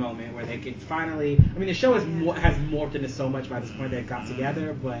having that moment where they could finally. I mean, the show has morphed into so much by this point they've got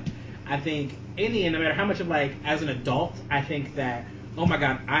together, but I think in the end, no matter how much of like as an adult, I think that oh my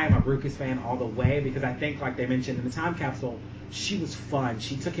god, I am a Lucas fan all the way because I think like they mentioned in the time capsule. She was fun.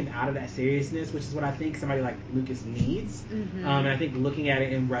 She took him out of that seriousness, which is what I think somebody like Lucas needs. And I think looking at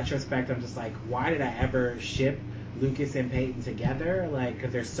it in retrospect, I'm just like, why did I ever ship Lucas and Peyton together? Like,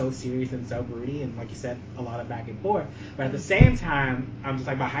 because they're so serious and so broody, and like you said, a lot of back and forth. But at the same time, I'm just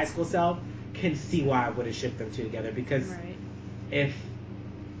like, my high school self can see why I would have shipped them two together because if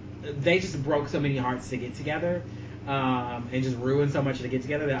they just broke so many hearts to get together. And just ruined so much to get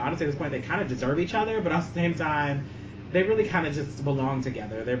together that honestly at this point they kind of deserve each other, but at the same time they really kind of just belong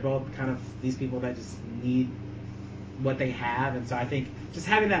together. They're both kind of these people that just need what they have, and so I think just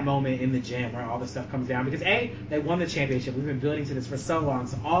having that moment in the gym where all this stuff comes down because they won the championship. We've been building to this for so long,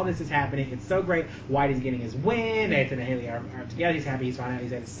 so all this is happening. It's so great. Whitey's getting his win. Nathan and Haley are together. He's happy. He's finding out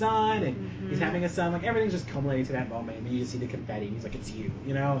he's had his son, and he's having a son. Like everything's just culminating to that moment, and then you just see the confetti. And he's like, "It's you,"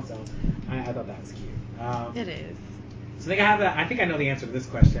 So I thought that was cute. It is. So I think I know the answer to this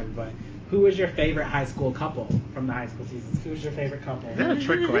question, but Who was your favorite high school couple from the high school seasons? Who was your favorite couple? Is that a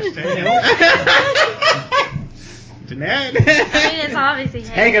trick question? Jeanette? I mean, it's obviously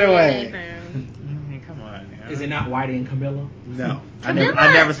Take it away. Nathan. Come on now. Is it not Whitey and Camilla? No. Camilla?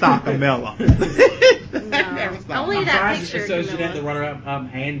 I never saw Camilla. No. Only I'm that surprised picture. So Camilla. Jeanette, the runner-up,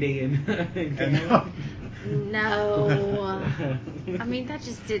 Andy and Camilla. No. I mean, that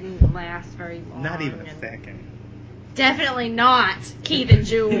just didn't last very long. Not even a and second. Definitely not Keith and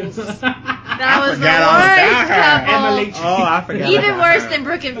Jules. That was the forgot all about worst her. couple. Emily. Oh, I forgot Even about worse her. than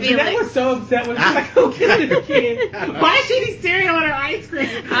Brooke and Jeanette Felix. was so upset when she was like, who killed the kid? Why is she eating cereal on her ice cream?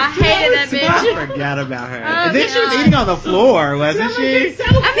 I hated that bitch. I forgot about her. Oh, And then she was God. eating on the floor, wasn't she? I mean,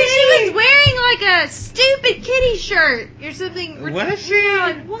 she was wearing like a stupid kitty shirt or something. Was she? Yeah,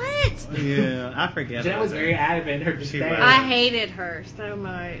 like, what? Yeah, I forget. Jeanette about was her. very adamant in her She disdain. was. I hated her so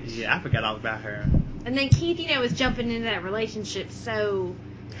much. Yeah, I forgot all about her. And then Keith, was jumping into that relationship so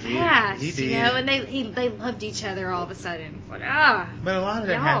fast, he did. and they loved each other all of a sudden. It's like, But a lot of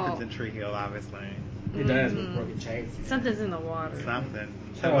that Y'all. happens in Tree Hill, obviously. It does with Mhm. Brooke and Chase. Something's in the water. Something.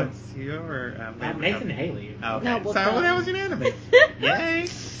 So- So what's your Nathan Haley. Oh, okay. No, well, so no. that was unanimous. Yay.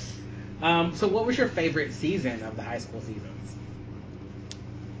 So what was your favorite season of the high school seasons?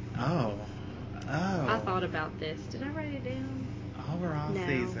 Oh. I thought about this. Did I write it down? Overall No.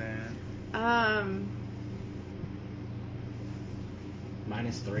 season.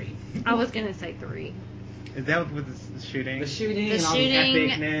 -3. I was gonna say 3. Is that with the shooting? The shooting The and all shooting the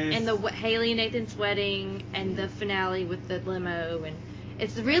epicness. and the Haley and Nathan's wedding and the finale with the limo, and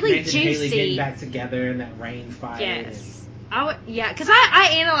it's really Nathan and Haley juicy. getting back together in that rain fight. Yes. Because I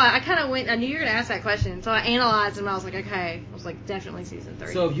analyzed. I kind of went. I knew you were gonna ask that question, so I analyzed them. And I was like, okay. I was like, definitely season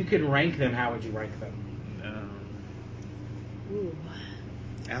 3. So if you could rank them, how would you rank them? Ooh.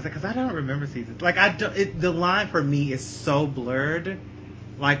 I was like, because I don't remember seasons. Like, the line for me is so blurred.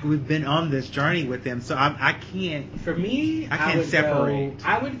 Like, we've been on this journey with them, so I can't. For me, I can't would separate.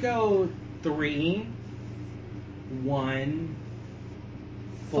 I would go 3, 1,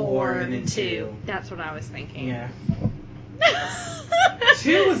 4, and then 2. That's what I was thinking. Yeah.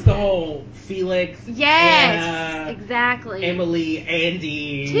 2 was the whole Felix. Yes, Anna, exactly. Emily,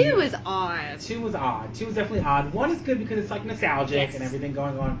 Andy. 2 was odd. 2 was odd. 2 was definitely odd. 1 is good because it's like nostalgic Yes. and everything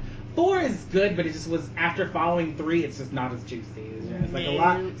going on. 4 is good, but it just was after following 3. It's just not as juicy. It's like a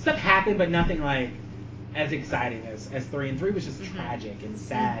lot stuff happened, but nothing like as exciting as 3. And 3 was just tragic and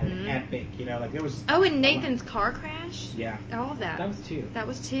sad and epic. Like there was. Oh, and Nathan's car crash. Yeah. All of that. That was 2. That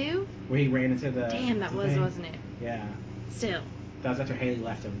was 2. Where he ran into the. Damn, that was, thing. wasn't it? Yeah. Still, That was after Haley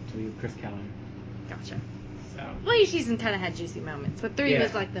left him to be with Chris Kellen. gotcha. So Well, each season kind of had juicy moments, but 3 Yeah.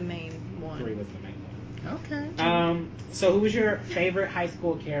 was like the main one. 3 was the main one. Okay. So who was your favorite high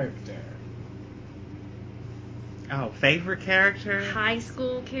school character? Oh, favorite character? High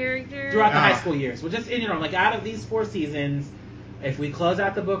school character. Throughout the Oh. high school years. Well, just like out of these 4 seasons, if we close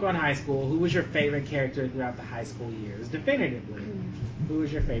out the book on high school, who was your favorite character throughout the high school years? Definitively, who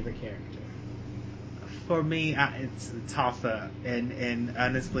was your favorite character? For me, it's a toss-up. And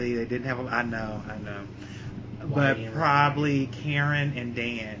honestly, they didn't have I know. But Whitey and probably Karen and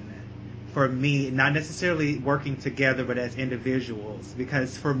Dan. For me, not necessarily working together, but as individuals.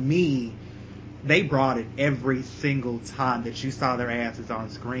 Because for me, they brought it every single time that you saw their asses on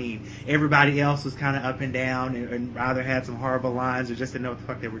screen. Everybody else was kind of up and down and either had some horrible lines or just didn't know what the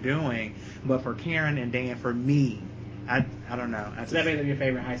fuck they were doing. But for Karen and Dan, for me, I don't know. So that made them your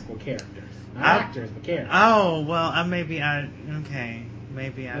favorite high school characters. Not actors, but characters. Oh, well, maybe I. I mean,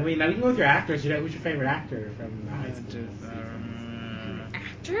 now you can go with your actors. Who's your favorite actor from the high school?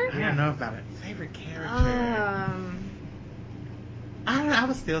 Actor? I don't know about it. Favorite character. I don't know. I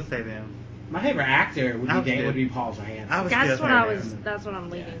would still say them. My favorite actor would I be would still- Paul Johansson. I would That's still what say I them. was. That's what I'm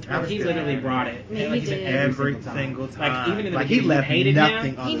leaning I towards. was He still literally there. brought it. He Like he did. Every single time. Like even in the he beginning, left we hated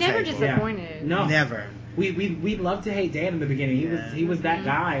nothing him. on He the never table. disappointed. No. Never. We loved to hate Dan in the beginning. He was that Mhm.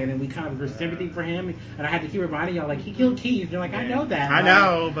 guy, and then we kind of grew sympathy for him. And I had to keep reminding y'all, like, he killed Keith. You're like, I know that. I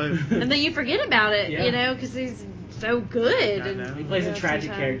know, but And then you forget about it, Yeah. because he's so good. I and- know. he plays a yeah, tragic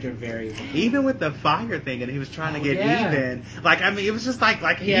sometimes. character very well. even with the fire thing, and he was trying to Oh, get yeah. even. Like, I mean, it was just like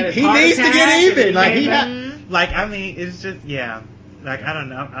He had his he heart needs to attack, get and even. he Like he came had, like I mean, it's just Like I don't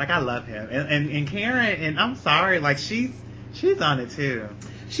know. Like I love him, and Karen, and I'm sorry, like she's on it too.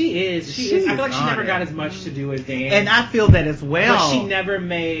 She is. I She's feel like she on never it. got as much to do as Dan. And I feel that as well. But she never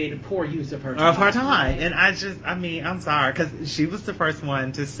made poor use of her time. Of her time. And I'm sorry, because she was the first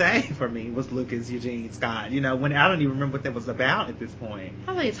one to say for me was Lucas Eugene Scott. When I don't even remember what that was about at this point.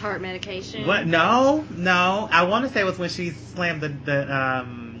 Probably it's heart medication. What? No. I want to say it was when she slammed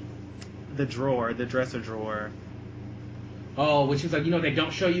the drawer, the dresser drawer. when she was like, they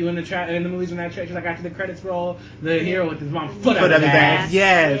don't show you in the movies when that she's like after the credits roll, the hero with his mom foot up his ass.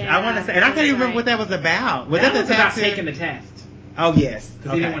 Yes, Yeah, I want to say, and I can't even remember what that was about. Was that the about tattoo? taking the test? Oh yes,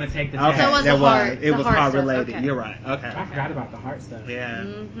 Because he didn't want to take the Okay, test. So it was that the heart- It the was heart heart stuff, related. okay. You're right. Okay. I forgot about the heart stuff. Yeah.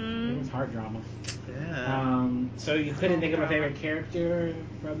 Mm-hmm. It was heart drama. Yeah. So you couldn't think of a favorite character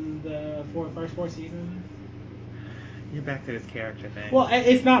from the first four seasons? You're back to this character thing. Well,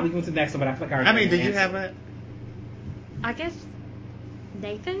 it's not. We can go to the next one, but I feel like I mean, did you have a? I guess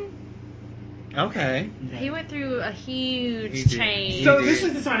Nathan. Okay. He went through a He huge did. change. So He this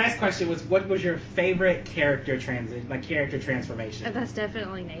did. was my next question: was what was your favorite character character transformation? That's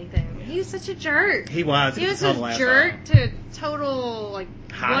definitely Nathan. He was such a jerk. He was. He was a a total jerk asshole. to total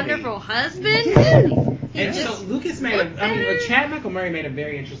Hottie. wonderful husband. He And just so Lucas made looked better. Chad Michael Murray made a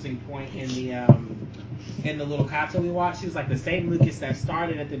very interesting point in the little capsule we watched. He was like, the same Lucas that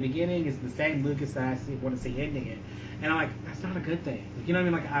started at the beginning is the same Lucas that I want to see ending it. And I'm like, that's not a good thing. You know what I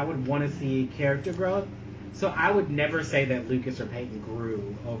mean? Like, I would want to see character growth. So I would never say that Lucas or Peyton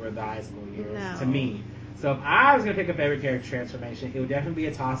grew over the high school years, No. to me. So if I was going to pick a favorite character transformation, it would definitely be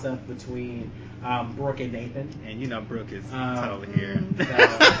a toss-up between Brooke and Nathan. And Brooke is Um, totally here.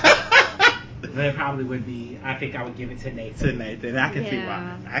 There probably would be. I think I would give it to Nathan. To Nathan. I can see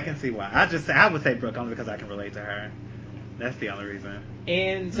Yeah. why. I can see why. I would say Brooke only because I can relate to her. That's the only reason.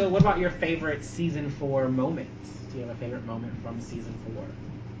 And so, what about your favorite season 4 moments? Do you have a favorite moment from season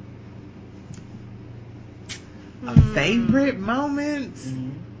 4? A favorite moment?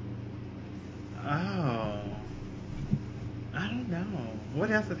 Oh. I don't know.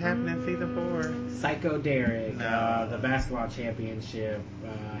 What else has happened in season 4? Psycho Derek, No. the basketball championship,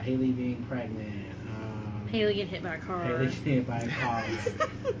 Haley being pregnant, Haley get hit by a car. Haley getting hit by a car,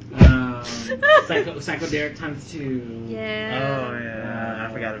 Psycho Derek times 2. Yeah. Oh, yeah.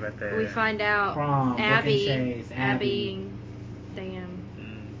 I forgot about that. We find out Prom, Abby, Brooke and Chase, Abby, Dan,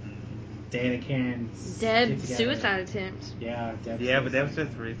 Dan and Karen get dead together. suicide attempt. Yeah, dead Yeah, but that was suicide.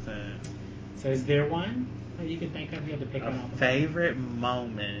 just recent. So is there one that you can think of? You have to pick A one off. favorite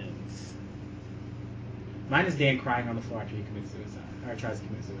moment. Mine is Dan crying on the floor after he commits suicide, or tries to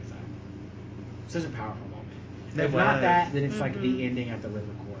commit suicide. Such a powerful moment. It If not was. that, then it's like Mhm. the ending at the River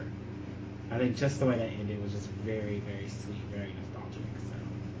Court. I think just the way that ended was just very, very sweet, very nostalgic.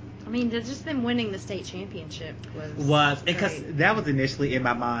 So. I mean, just them winning the state championship was Because great. that was initially in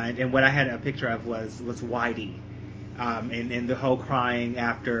my mind, and what I had a picture of was Whitey, and the whole crying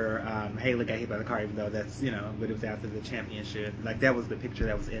after Haley got hit by the car, even though that's but it was after the championship. Like that was the picture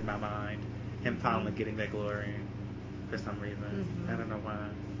that was in my mind, him finally getting that glory for some reason. Mhm. I don't know why.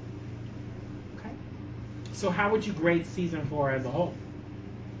 Okay. So how would you grade season 4 as a whole?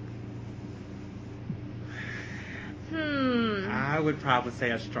 I would probably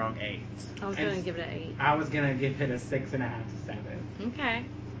say a strong 8. I was going to give it an 8. I was gonna give it a 6.5 to 7. Okay.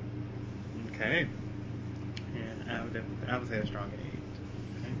 Okay. Yeah, I would say a strong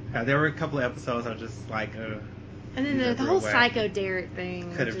 8. There were a couple of episodes I was just like, And then the whole Psycho Derek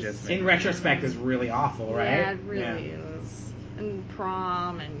thing. Could have just been. In retrospect, is really awful, right? Yeah, it really is. And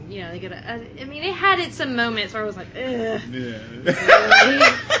prom, and they get I mean, it had some moments where I was like, ugh.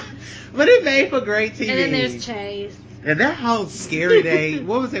 Yeah. But it made for great TV. And then there's Chase. And that whole scary day,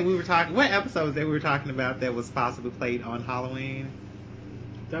 what was it we were talking, what episode was that we were talking about that was possibly played on Halloween?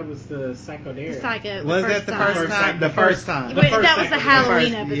 That was the Psycho Derek. Psycho. Was that the first time? The first time. Wait, that was the second, Halloween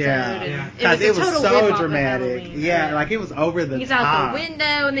first- episode. yeah. and Yeah. Because It was, a total so rip-off of dramatic. Halloween. Yeah, like it was over the He's top. out the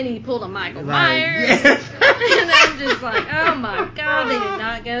window, and then he pulled a Michael Like, Myers. yes. And I'm just like, oh my god, they did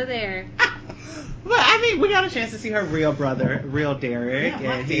not go there. Well, I mean, we got a chance to see her real brother, real Derek, Yeah,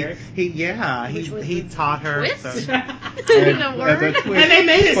 Black and Derek. Which was he the taught her twist? some- The as word? a twist And they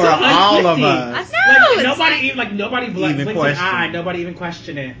made it for so all of uplifting. us. I know. it's nobody like- even nobody Even blinked an question. eye. Nobody even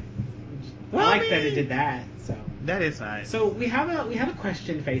questioned it. Well, I like I that it mean- did that. So. That is nice. So we have a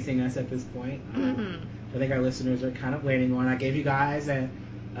question facing us at this point. Mhm. I think our listeners are kind of waiting on. I gave you guys a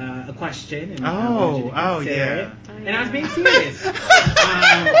question, and I Oh, wanted you to oh, consider yeah. it. Oh, And I was yeah. being serious.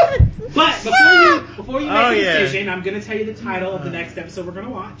 But before you make Oh, a yeah. decision, I'm going to tell you the title of the next episode we're going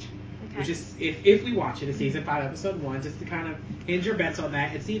to watch. Okay. Which is, if we watch it, is season 5, episode 1, just to kind of hinge your bets on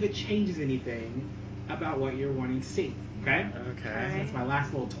that and see if it changes anything about what you're wanting to see. Okay? Okay. That's my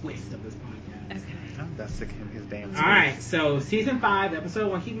last little twist of this podcast. Okay. I'm about sick of his damn. All right, so season 5,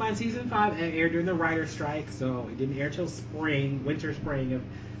 episode 1. Keep in mind, season 5 aired during the writer's strike, so it didn't air till spring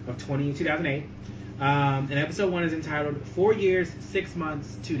of 2008. And episode 1 is entitled 4 Years, 6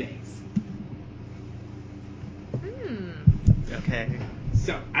 Months, 2 Days. Okay.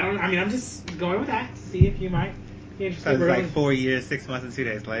 So I'm just going with that to see if you might be So interested. it's We're like only- 4 years, 6 months, and 2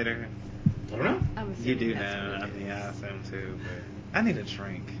 days later. I don't know. I'm You assuming do that's know. what I it mean, is. I assume too, but I need a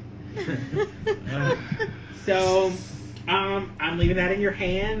drink. So, I'm leaving that in your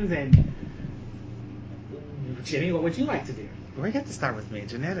hands. And Jenny, what would you like to do? We get to start with me.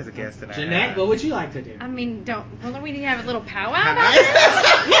 Jeanette is a guest tonight. Jeanette, what would you like to do? I mean, don't we need to have a little powwow about this?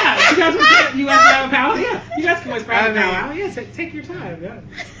 Yeah, you guys have a powwow. Yeah, you guys can always private I mean- powwow. Yeah, take your time. Yeah.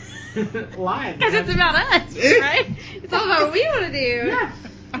 Live. Because it's about us, right? It's all about what we want to do. Yeah,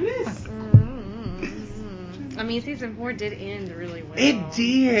 it is. I mean, season 4 did end really well. It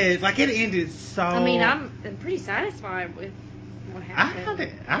did. Like, it ended so... I mean, I'm pretty satisfied with what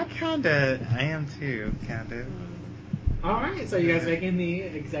happened. I kind of am too, kind of. All right, so you guys making the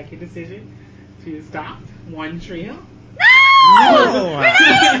executive decision to stop One Tree Hill? No!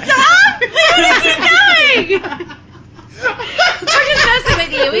 Stop! We're just messing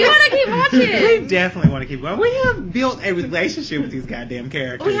with you. We want to keep We watching. definitely want to keep going. We have built a relationship with these goddamn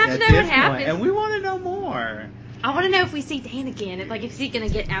characters. We have to at know this what point, happens. and we want to know more. I want to know if we see Dan again. Like, if he's going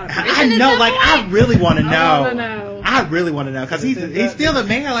to get out of I prison. know, like, I really want to know. I wanna know. I really want to know, because he's still a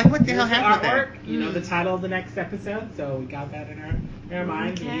mayor. Like, what the hell Here's the happened artwork. there? You know the title of the next episode, so we got that in our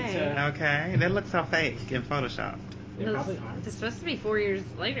minds. We need to. Okay, that looks so fake in Photoshop. They probably are. It's supposed to be 4 years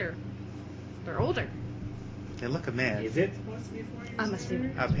later. They're older. They look a mess. Is it supposed to be 4 years? I'm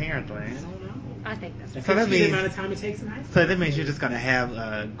assuming. Apparently. I don't know. I think that's That So that could be the means- amount of time it takes in high school. So that means you're just going to have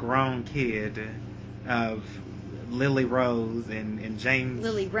a grown kid of Lily Rose and James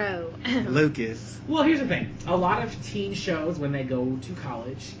Lily Rowe. Lucas. Well, here's the thing. A lot of teen shows, when they go to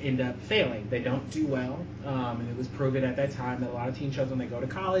college, end up failing. They don't do well. And it was proven at that time that a lot of teen shows, when they go to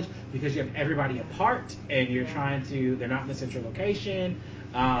college, because you have everybody apart and you're trying to, they're not in a central location.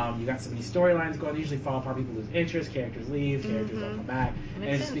 You got so many storylines going. They usually fall apart. People lose interest. Characters leave. Characters don't come back. And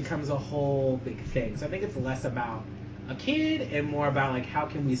it just becomes a whole big thing. So I think it's less about a kid and more about, like, how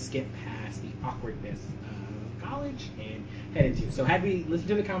can we skip past the awkwardness of college and head into. So had we listened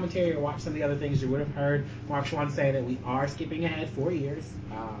to the commentary or watched some of the other things, you would have heard Mark Schwann say that we are skipping ahead 4 years.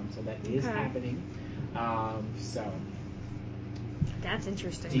 So that is happening. So That's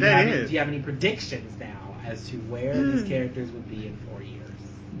interesting. do you have any predictions now as to where these characters would be in 4 years?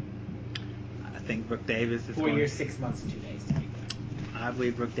 I think Brooke Davis is 4 going years, 6 months, and 2 days to be exact. I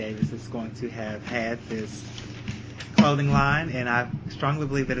believe Brooke Davis is going to have had this clothing line, and I strongly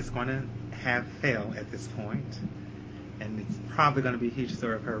believe that it's going to have failed at this point. And it's probably going to be a huge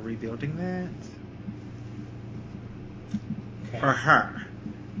story of her rebuilding that. Okay. For her.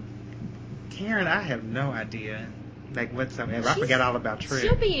 Karen, I have no idea. Like, whatsoever. I forgot all about Trish.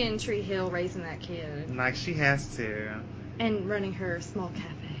 She'll be in Tree Hill raising that kid Like, she has to. and running her small cafe.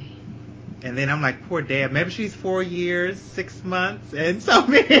 And then I'm like, poor Dad. Maybe she's 4 years, 6 months, and so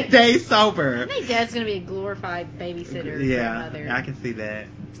many days sober. I think Dad's going to be a glorified babysitter for Yeah, Mother. I can see that.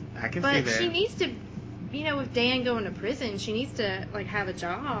 I can see But that. she needs to, with Dan going to prison, she needs to, like, have a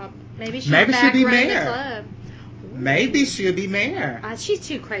job. Maybe she'll Maybe she'll be running mayor. the club. Maybe she'll be mayor. She's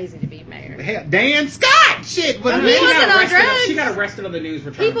too crazy to be mayor. Hell, Dan Scott! Shit, was He mayor. wasn't on drugs. She got arrested on the news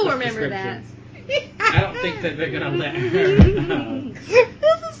for trying People to push remember that. prescriptions. I don't think that they're going to let her.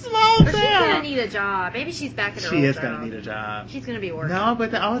 It's a small But she's town. gonna need a job. Maybe she's back at her She old is job. gonna need a job. She's gonna be working. No,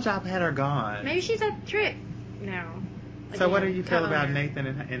 but the old job had her gone. Maybe she's at Trick now. So what do Again, you feel about co-owner. Nathan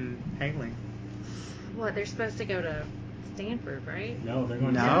and Haley? What, they're supposed to go to Stanford, right? No, they're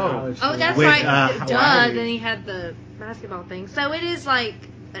going to No. college. Oh, that's With, right. Duh. Hawaii. Then he had the basketball thing. So it is like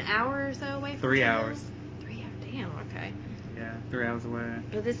an hour or so away from 3 Tree Hill? hours. 3 hours. Damn. Okay. Yeah, 3 hours away.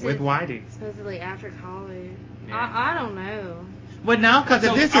 But this With is Whitey. supposedly after college. Yeah. I don't know. Well, no, because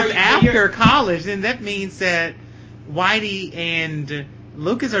So if this are is you- after college, then that means that Whitey and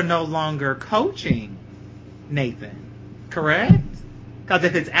Lucas are no longer coaching Nathan, correct? Because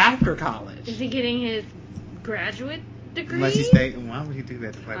if it's after college, Is he getting his graduate degree? unless he stay, why would he do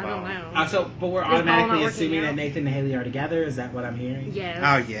that to play I ball? don't know. But we're Is ball not automatically working assuming out? that Nathan and Haley are together. Is that what I'm hearing? Yes.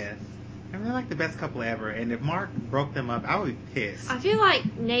 Oh yes, and they're like the best couple ever. And if Mark broke them up, I would be pissed. I feel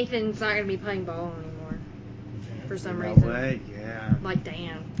like Nathan's not going to be playing ball anymore for some You know reason. what? Yeah, Like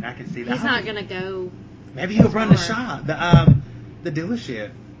Dan. I can see that. He's not going to go. Maybe he'll run the Smart. shop, the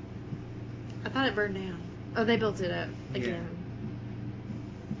dealership. I thought it burned down. Oh, they built it up again.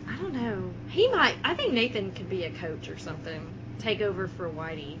 I don't know. He might. I think Nathan could be a coach or something. Take over for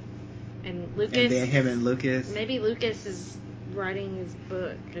Whitey. And Lucas. And then him and Lucas. Maybe Lucas is writing his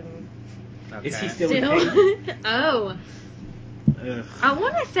book and Okay. Is he still with Haley? still. Oh, Ugh. I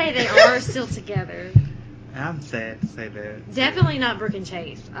want to say they are still together. I'm sad to say that. Definitely not Brooke and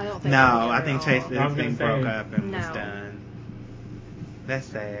Chase. I don't think. No, they're together I think at Chase all. I was and thing gonna say, broke up and was no. done. That's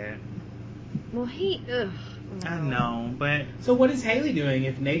sad. Well, I know, but So what is Haley doing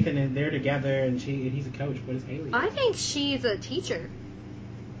if Nathan and they're together and he's a coach? What is Haley doing? I think she's a teacher.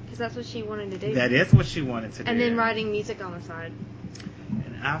 Because that's what she wanted to do. that is what she wanted to do. And then writing music on the side.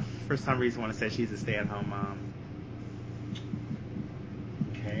 And I, for some reason, want to say she's a stay-at-home mom.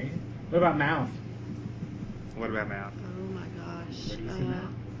 Okay. What about Mouth? What about Mal? Oh my gosh. Where do you see Mouth?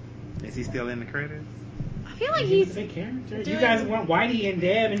 Is he still in the credits? I feel like He's he's... a big character. You doing- guys want Whitey and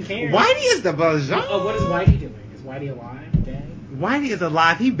Deb and Karen. Whitey is the Bajan. Oh, what is Whitey doing? Is Whitey alive? Dead? Whitey is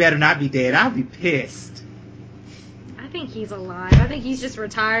alive. He better not be dead. I'll be pissed. I think he's alive. I think he's just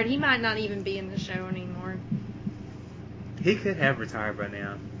retired. He might not even be in the show anymore. He could have retired by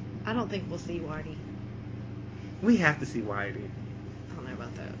now. I don't think we'll see Whitey. We have to see Whitey. I don't know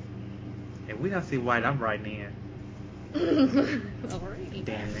about that. If we don't see Whitey, I'm writing in. Alrighty.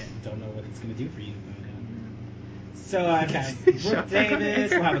 Damn it. Don't know what it's going to do for you. So, okay. Brooke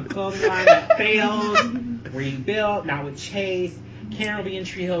Davis will have a clothing line that fails. Rebuilt, not with Chase. Karen will be in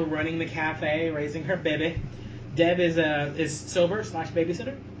Tree Hill running the cafe, raising her baby. Deb is sober /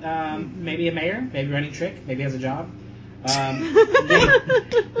 babysitter. Maybe a mayor, maybe running trick, maybe has a job.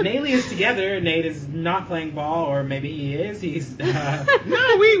 Naley is together. Nate is not playing ball, or maybe he is. He's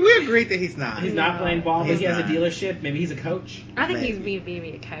No, we agreed that he's not. he's not playing ball, but He's he has a not. dealership. Maybe he's a coach. I think he's Maybe. be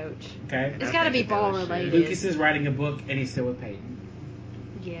a coach. Okay. It's I got to think be it ball does, related. Lucas is writing a book, and he's still with Peyton.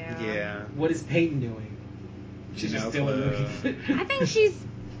 Yeah. Yeah. What is Peyton doing? She's just No still with clue. Lucas. I think she's,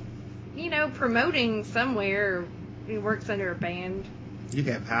 promoting somewhere. He works under a band. You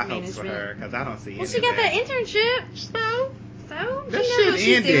have high hopes for Management. her, because I don't see Well, any she of got that internship. So? So That she knows shit what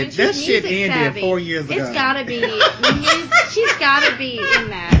she's ended. doing. That She's shit music ended savvy. 4 years ago. It's gotta be. She's gotta be in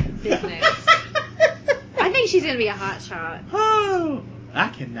that business. I think she's gonna be a hot shot. Oh, I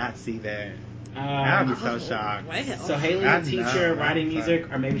cannot see that. I would be so Oh, shocked. well. So Haley's I a teacher, know, writing I'm music,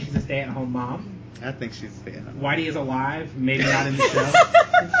 or maybe she's a stay-at-home mom. I think she's staying. Whitey is alive, maybe not in the show.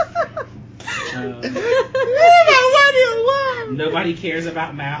 Nobody cares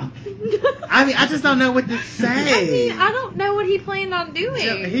about Mal. I mean, I just don't know what to I say. mean, I don't know what he planned on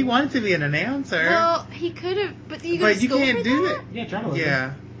doing. He wanted to be an announcer. Well, he could have, but you go to But you school can't for do that? it. Yeah, journalism.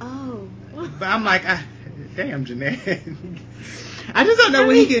 Yeah. Oh. But I'm like, damn, Jeanette. I just don't know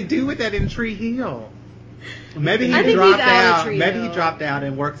what he can do with that in Tree Hill. Maybe I he think dropped he's out of out. Tree Maybe he Hill. dropped out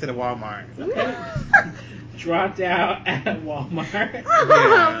and works at a Walmart. Dropped out at Walmart.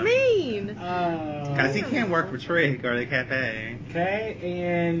 Oh, mean. Because he can't work for Trick or the cafe.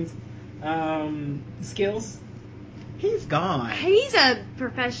 Okay, and skills. He's gone. He's a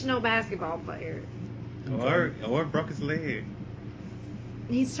professional basketball player. Or broke his leg.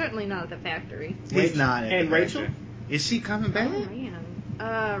 He's certainly not at the factory. He's not. at And the Rachel? factory. Is she coming back? Oh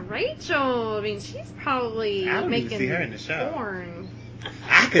man. Rachel, I mean, she's probably I don't even making see her in the show. porn.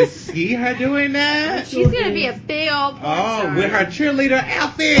 I could see her doing that. She's gonna be a big old porn star. Oh, with her cheerleader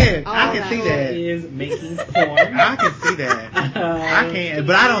outfit. Oh, I can see no. that. Is making porn. I can see that. I can't,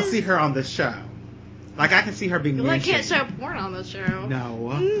 but I don't see her on the show. Like, I can see her being Well, I mentioned. can't show porn on the show. No.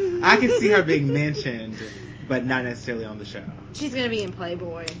 I can see her being mentioned, but not necessarily on the show. She's gonna be in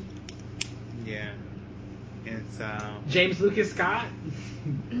Playboy. Yeah. It's, James Lucas Scott.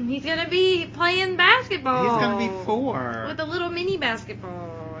 He's gonna be playing basketball. he's gonna be 4. with a little mini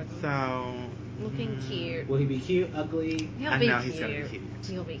basketball. So. Looking cute. Will he be cute, ugly? He'll I be know cute. he's gonna be cute.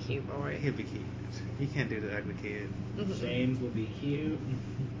 He'll be cute, boy. He'll be cute. He can't do the ugly kid. James will be cute.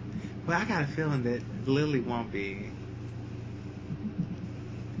 Well, I got a feeling that Lily won't be.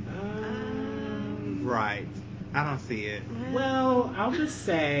 Right. I don't see it. Well, I'll just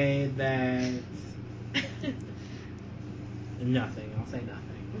say that nothing. I'll say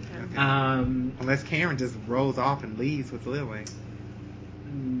nothing. Okay. Unless Karen just rolls off and leaves with Lily.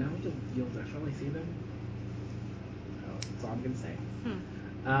 No, you'll definitely see them. Oh, that's all I'm gonna say.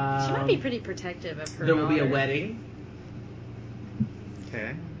 She might be pretty protective of her There will be a daughter. wedding.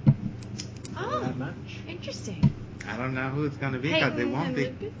 Okay. Oh, Not much. interesting. I don't know who it's gonna be because it Peyton won't and be.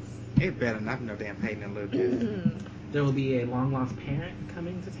 Lucas? It better not be no damn Peyton and Lucas. There will be a long lost parent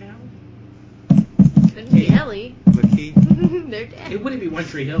coming to town. Couldn't be Ellie. Lakeith. They're dead. It wouldn't be One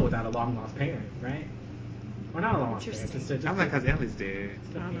Tree Hill without a long lost parent, right? Or not a long lost parent. Interesting. Just I'm like, because Ellie's dead.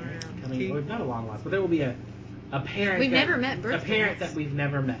 a I don't parent know. coming. Or not a long lost, but there will be a parent. We've that- never met Brooke's A parent parents. that we've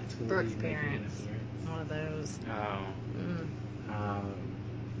never met. will Brooke's be making an parents. appearance. One of those. Oh. Um,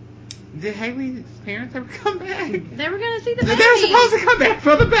 Did Haley's parents ever come back? They were gonna see the They baby. were supposed to come back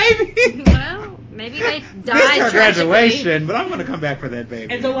for the baby. Well, maybe they Missed died her tragically. graduation, but I'm gonna come back for that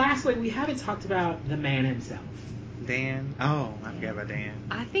baby. and the last one, we haven't talked about the man himself. Dan. Oh, I forgot about Dan.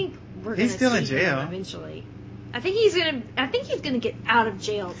 I think we're He's gonna still in see jail. him eventually. I think he's gonna get out of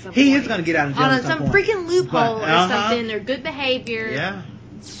jail at some point. He is gonna get out of jail on at some point. freaking loophole But, or something, or good behavior. Yeah.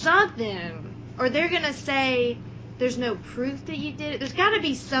 Something. Or they're gonna say there's no proof that you did it. There's got to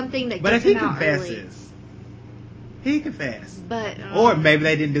be something that But gets if he him out early. confesses, he confessed. But Or maybe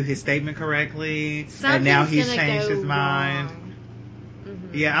they didn't do his statement correctly, and now he's something's changed gonna his go mind. wrong. Mhm.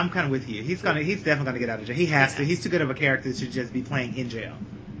 Yeah, I'm kind of with you. He's definitely gonna get out of jail. He has to. Yeah. He's too good of a character to just be playing in jail.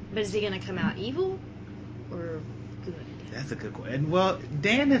 But is he gonna come out evil or good? That's a good question. Well,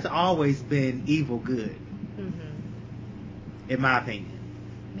 Dan has always been evil good, Mm-hmm. in my opinion.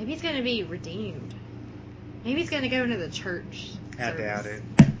 Maybe he's gonna be redeemed. Maybe he's gonna go into the church. I doubt it.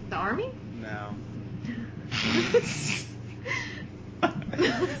 The army? No.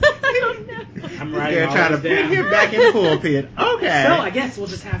 I don't know. I'm writing They're all trying to this down. put him back in the pulpit. Okay. So I guess we'll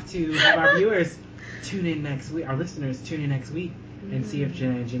just have to have our viewers tune in next week, our listeners tune in next week, and see if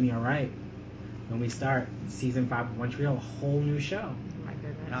Jenna and Jimmy are right when we start season 5 of One Tree Hill, a whole new show. Oh my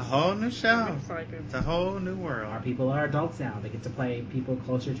goodness. A whole new show. I'm excited. It's a whole new Our world. people are adults now; they get to play people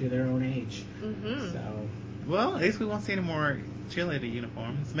closer to their own age. Mm-hmm. So Well, at least we won't see any more cheerleader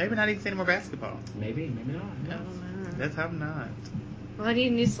uniforms. Maybe not even see any more basketball. maybe not. I don't know. Let's hope not. Well, I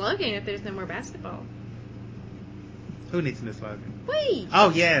need a new slogan if there's no more basketball. Who needs a new slogan? Wait. Oh,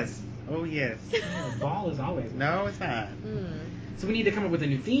 yes. Oh, yes. Yeah, ball is always. No, it's not. So we need to come up with a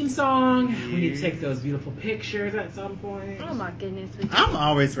new theme song. We need to take those beautiful pictures at some point. Oh my goodness. We I'm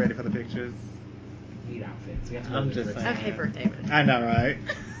always ready for the pictures. We need outfits. We have to I'm go just with saying. Okay, Brooke Davis. I know, right?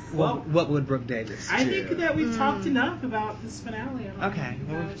 Well, what would Brooke Davis do? I think that we've talked enough about this finale. Okay,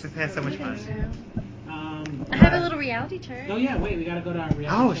 well, we've just had so much fun. I have a little reality check. Oh yeah, wait, we gotta go to our reality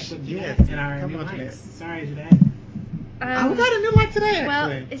Oh, check with yes. Jeanette and our Come new on, lights. Jeanette. Sorry, Jeanette. Oh, we got a new light today,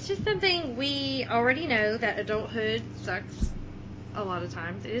 Well, actually. it's just something we already know that adulthood sucks a lot of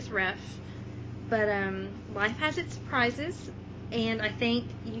times. It is rough. But life has its surprises, and I think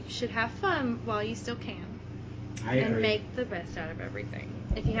you should have fun while you still can. I And agree. make the best out of everything.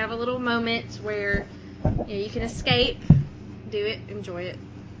 If you have a little moment where you can escape, do it, enjoy it.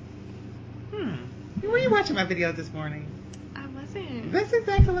 Were you watching my video this morning? I wasn't. That's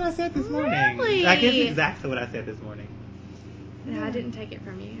exactly what I said this morning. Really? I guess exactly what I said this morning. No, I didn't take it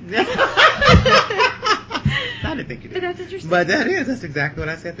from you. I didn't think you did. But that's interesting. But that's exactly what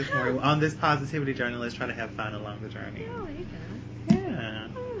I said this morning. On this positivity journey, let's try to have fun along the journey. Oh, you can. Yeah.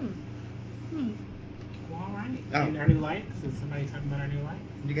 Well, all right. Oh. And our new lights? Is somebody talking about our new lights?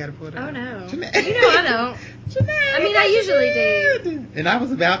 You got to pull it out. Oh, no. Jeanette. You know I don't. Jeanette, I mean, I usually do. And I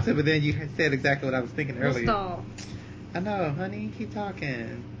was about to, but then you had said exactly what I was thinking We'll earlier. stall. I know, honey. Keep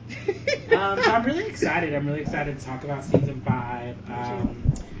talking. So I'm really excited. I'm really excited to talk about season 5.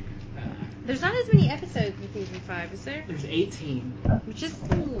 There's not as many episodes in season 5, is there? There's 18. Which is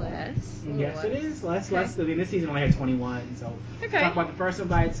less. Yes, it is. Less. I mean, this season only had 21. So Okay. we'll talk about the first one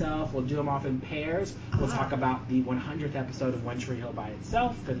by itself. We'll do them off in pairs. We'll talk about the 100th episode of One Tree Hill by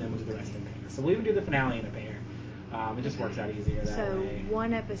itself, and then we'll do the rest in pairs. So we'll even do the finale in a pair. It just works out easier that So, way.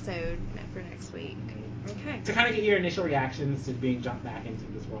 one episode for next week. Okay. To kind of get your initial reactions to being jumped back into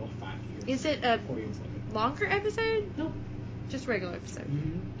this world 5 years. Is it a 4 years later. longer episode? Nope. Just regular episode.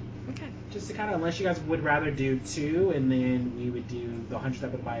 Mm-hmm. Okay. Just to kind of, unless you guys would rather do 2, and then we would do the 100th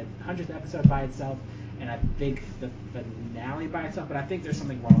episode by itself, and I think the finale by itself. But I think there's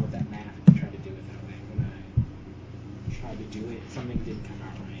something wrong with that math if you try to do it that way. When I tried to do it, something didn't come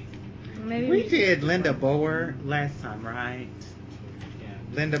out right. Maybe We did Linda Boer last time, right? Yeah.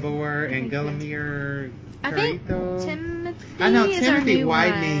 Linda Boer and think so. Guillermo I think Carrito. Timothy I know is our Timothy new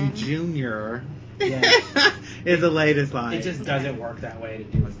Whitening one. Yeah. Jr. is the latest line. It just doesn't work that way to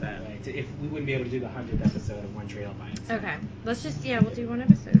do it that way. If we wouldn't be able to do the 100th episode of One Tree Hill by itself. Okay. Let's just, we'll do one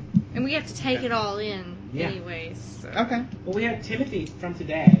episode. And we have to take it all in Yeah. anyways. So. Okay. Well, we have Timothy from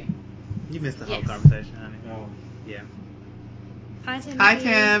today. You missed the whole Yes. conversation, honey. Oh. Yeah. Hi, Timothy. Hi,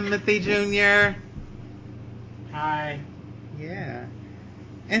 Timothy Jr. Hi. Yeah.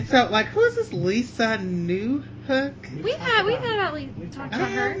 And so, like, who's this Lisa Newhook? We've had about talked about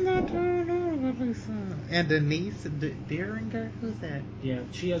her. I'm not talking about Lisa. And Denise Deeringer? Who's that? Yeah,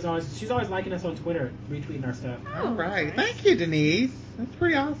 she's always liking us on Twitter, retweeting our stuff. Oh, All right. nice. Thank you, Denise. That's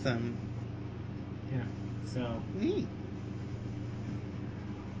pretty awesome. Yeah. So Neat.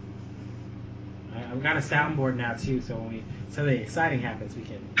 I've got a soundboard now too, so when something exciting happens, we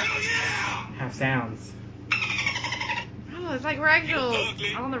can have sounds. Oh, it's like we're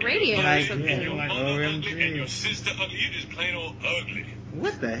actually on the radio or Like, something. yeah, like, Ugly and your OMG. sister ugly. You just plain old ugly.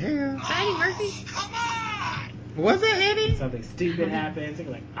 What the hell? Is that Eddie Murphy? Come on! Was it Eddie? Something stupid happens, and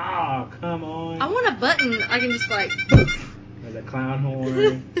you're like, oh, come on. I want a button I can just like. Like was a clown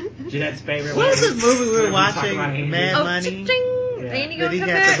horn. Jeanette's favorite. What was this movie we were When watching? talk about Andy. Mad Oh, Money. ching! Yeah. Andy That gonna he come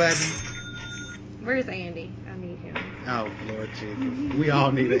had the back? button. Where's Andy? I need him. Oh, Lord Jesus. We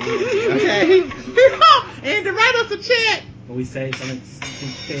all need an Andy, okay? Andy, write us a check. When we say something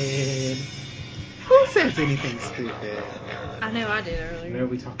stupid. Who says anything stupid? I know I did earlier. Remember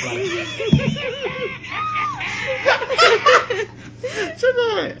we talked about it.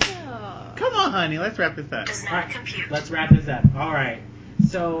 Janelle, Oh. come on, honey. Let's wrap this up. Alright, let's wrap this up. Alright.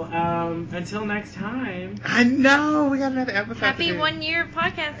 So, until next time. I know. We got another episode. Happy to do. 1 year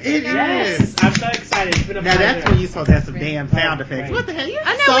podcast. It guys. is. I'm so excited. It's been a Now pleasure. that's when you saw that some damn sound effects. right. What the hell? You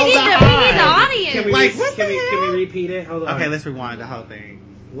I know, so we need the behind. audience. Can we, Like, what the can we hell? repeat it? Hold on. Okay, let's rewind the whole thing.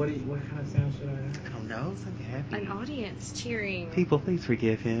 What kind of sound should I have? I don't know. Something happy. An audience cheering. People, please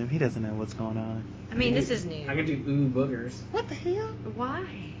forgive him. He doesn't know what's going on. I mean, this is new. I can do ooh boogers. What the hell? Why?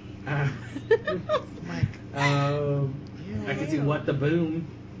 Like, I can do what the boom.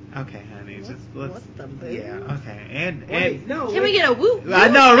 okay, honey. Just let's. What the boo? Yeah. Okay. And Wait, no. Can we get a whoop? I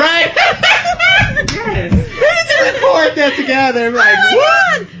know, right? Yes. We need to record that together. Like, Oh my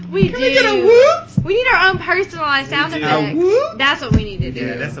what? God! We Can do. we get a whoop? We need our own personalized sound do. A effects. whoop? That's what we need to do.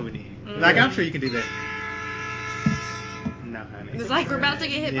 Yeah, that's what we need. Mm. Like, I'm sure you can do that. No, honey. It's like we're about to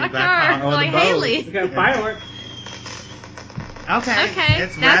get hit by Yeah, a car. or the Like boat. Haley. We got fireworks. Okay. Okay,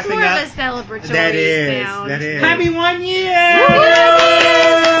 It's that's wrapping more up. of a celebratory That is. sound. That is. Happy 1 year!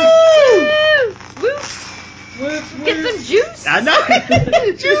 Woo! Woo! Whoop, Get whoop. some juice. I know.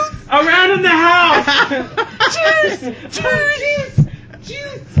 Juice. Around in the house. Juice.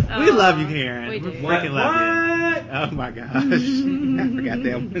 Juice. We love you, Karen. We do. We freaking love you. Oh my gosh. I forgot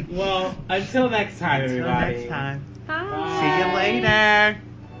that one. Well, until next time, Until everybody. next time. Bye. See you later.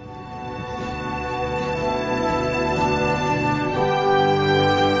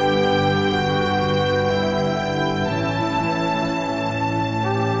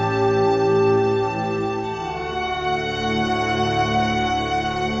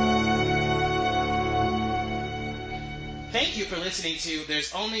 Thank you for listening to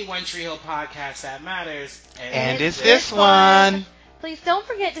There's Only One Tree Hill Podcast That Matters. And it's this one. Please don't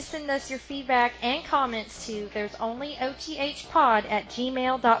forget to send us your feedback and comments to there's only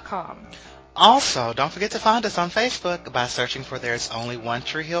othpod@gmail.com. Also, don't forget to find us on Facebook by searching for There's Only One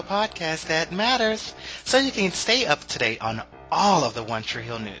Tree Hill Podcast That Matters, so you can stay up to date on all of the One Tree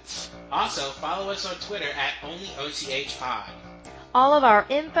Hill news. Also, follow us on Twitter at OnlyOTHPod. All of our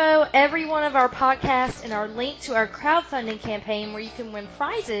info, every one of our podcasts, and our link to our crowdfunding campaign where you can win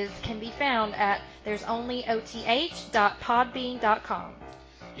prizes can be found at there'sonlyoth.podbean.com.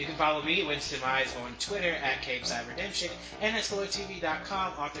 You can follow me, Winston Mize, on Twitter at Capeside Redemption and at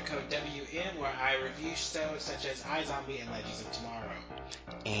SpoilerTV.com, author code WM, where I review shows such as iZombie and Legends of Tomorrow.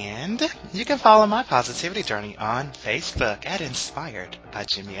 And you can follow my positivity journey on Facebook at Inspired by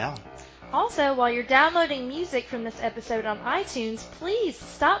Jimmy L. Also, while you're downloading music from this episode on iTunes, please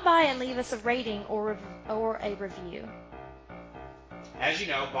stop by and leave us a rating or a review. As you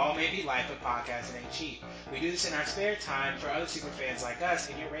know, ball may be life, but podcasting ain't cheap. We do this in our spare time for other super fans like us,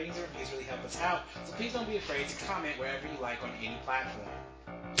 and your ratings and reviews really help us out, so please don't be afraid to comment wherever you like on any platform.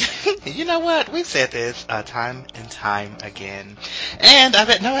 You know what? We've said this time and time again. And I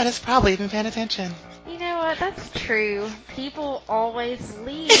bet nobody's probably even paying attention. You know what? That's true. People always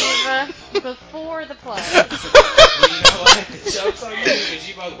leave before the play. You know what? The joke's on you because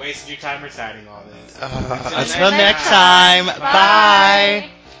you both wasted your time reciting all this. Until next time, bye.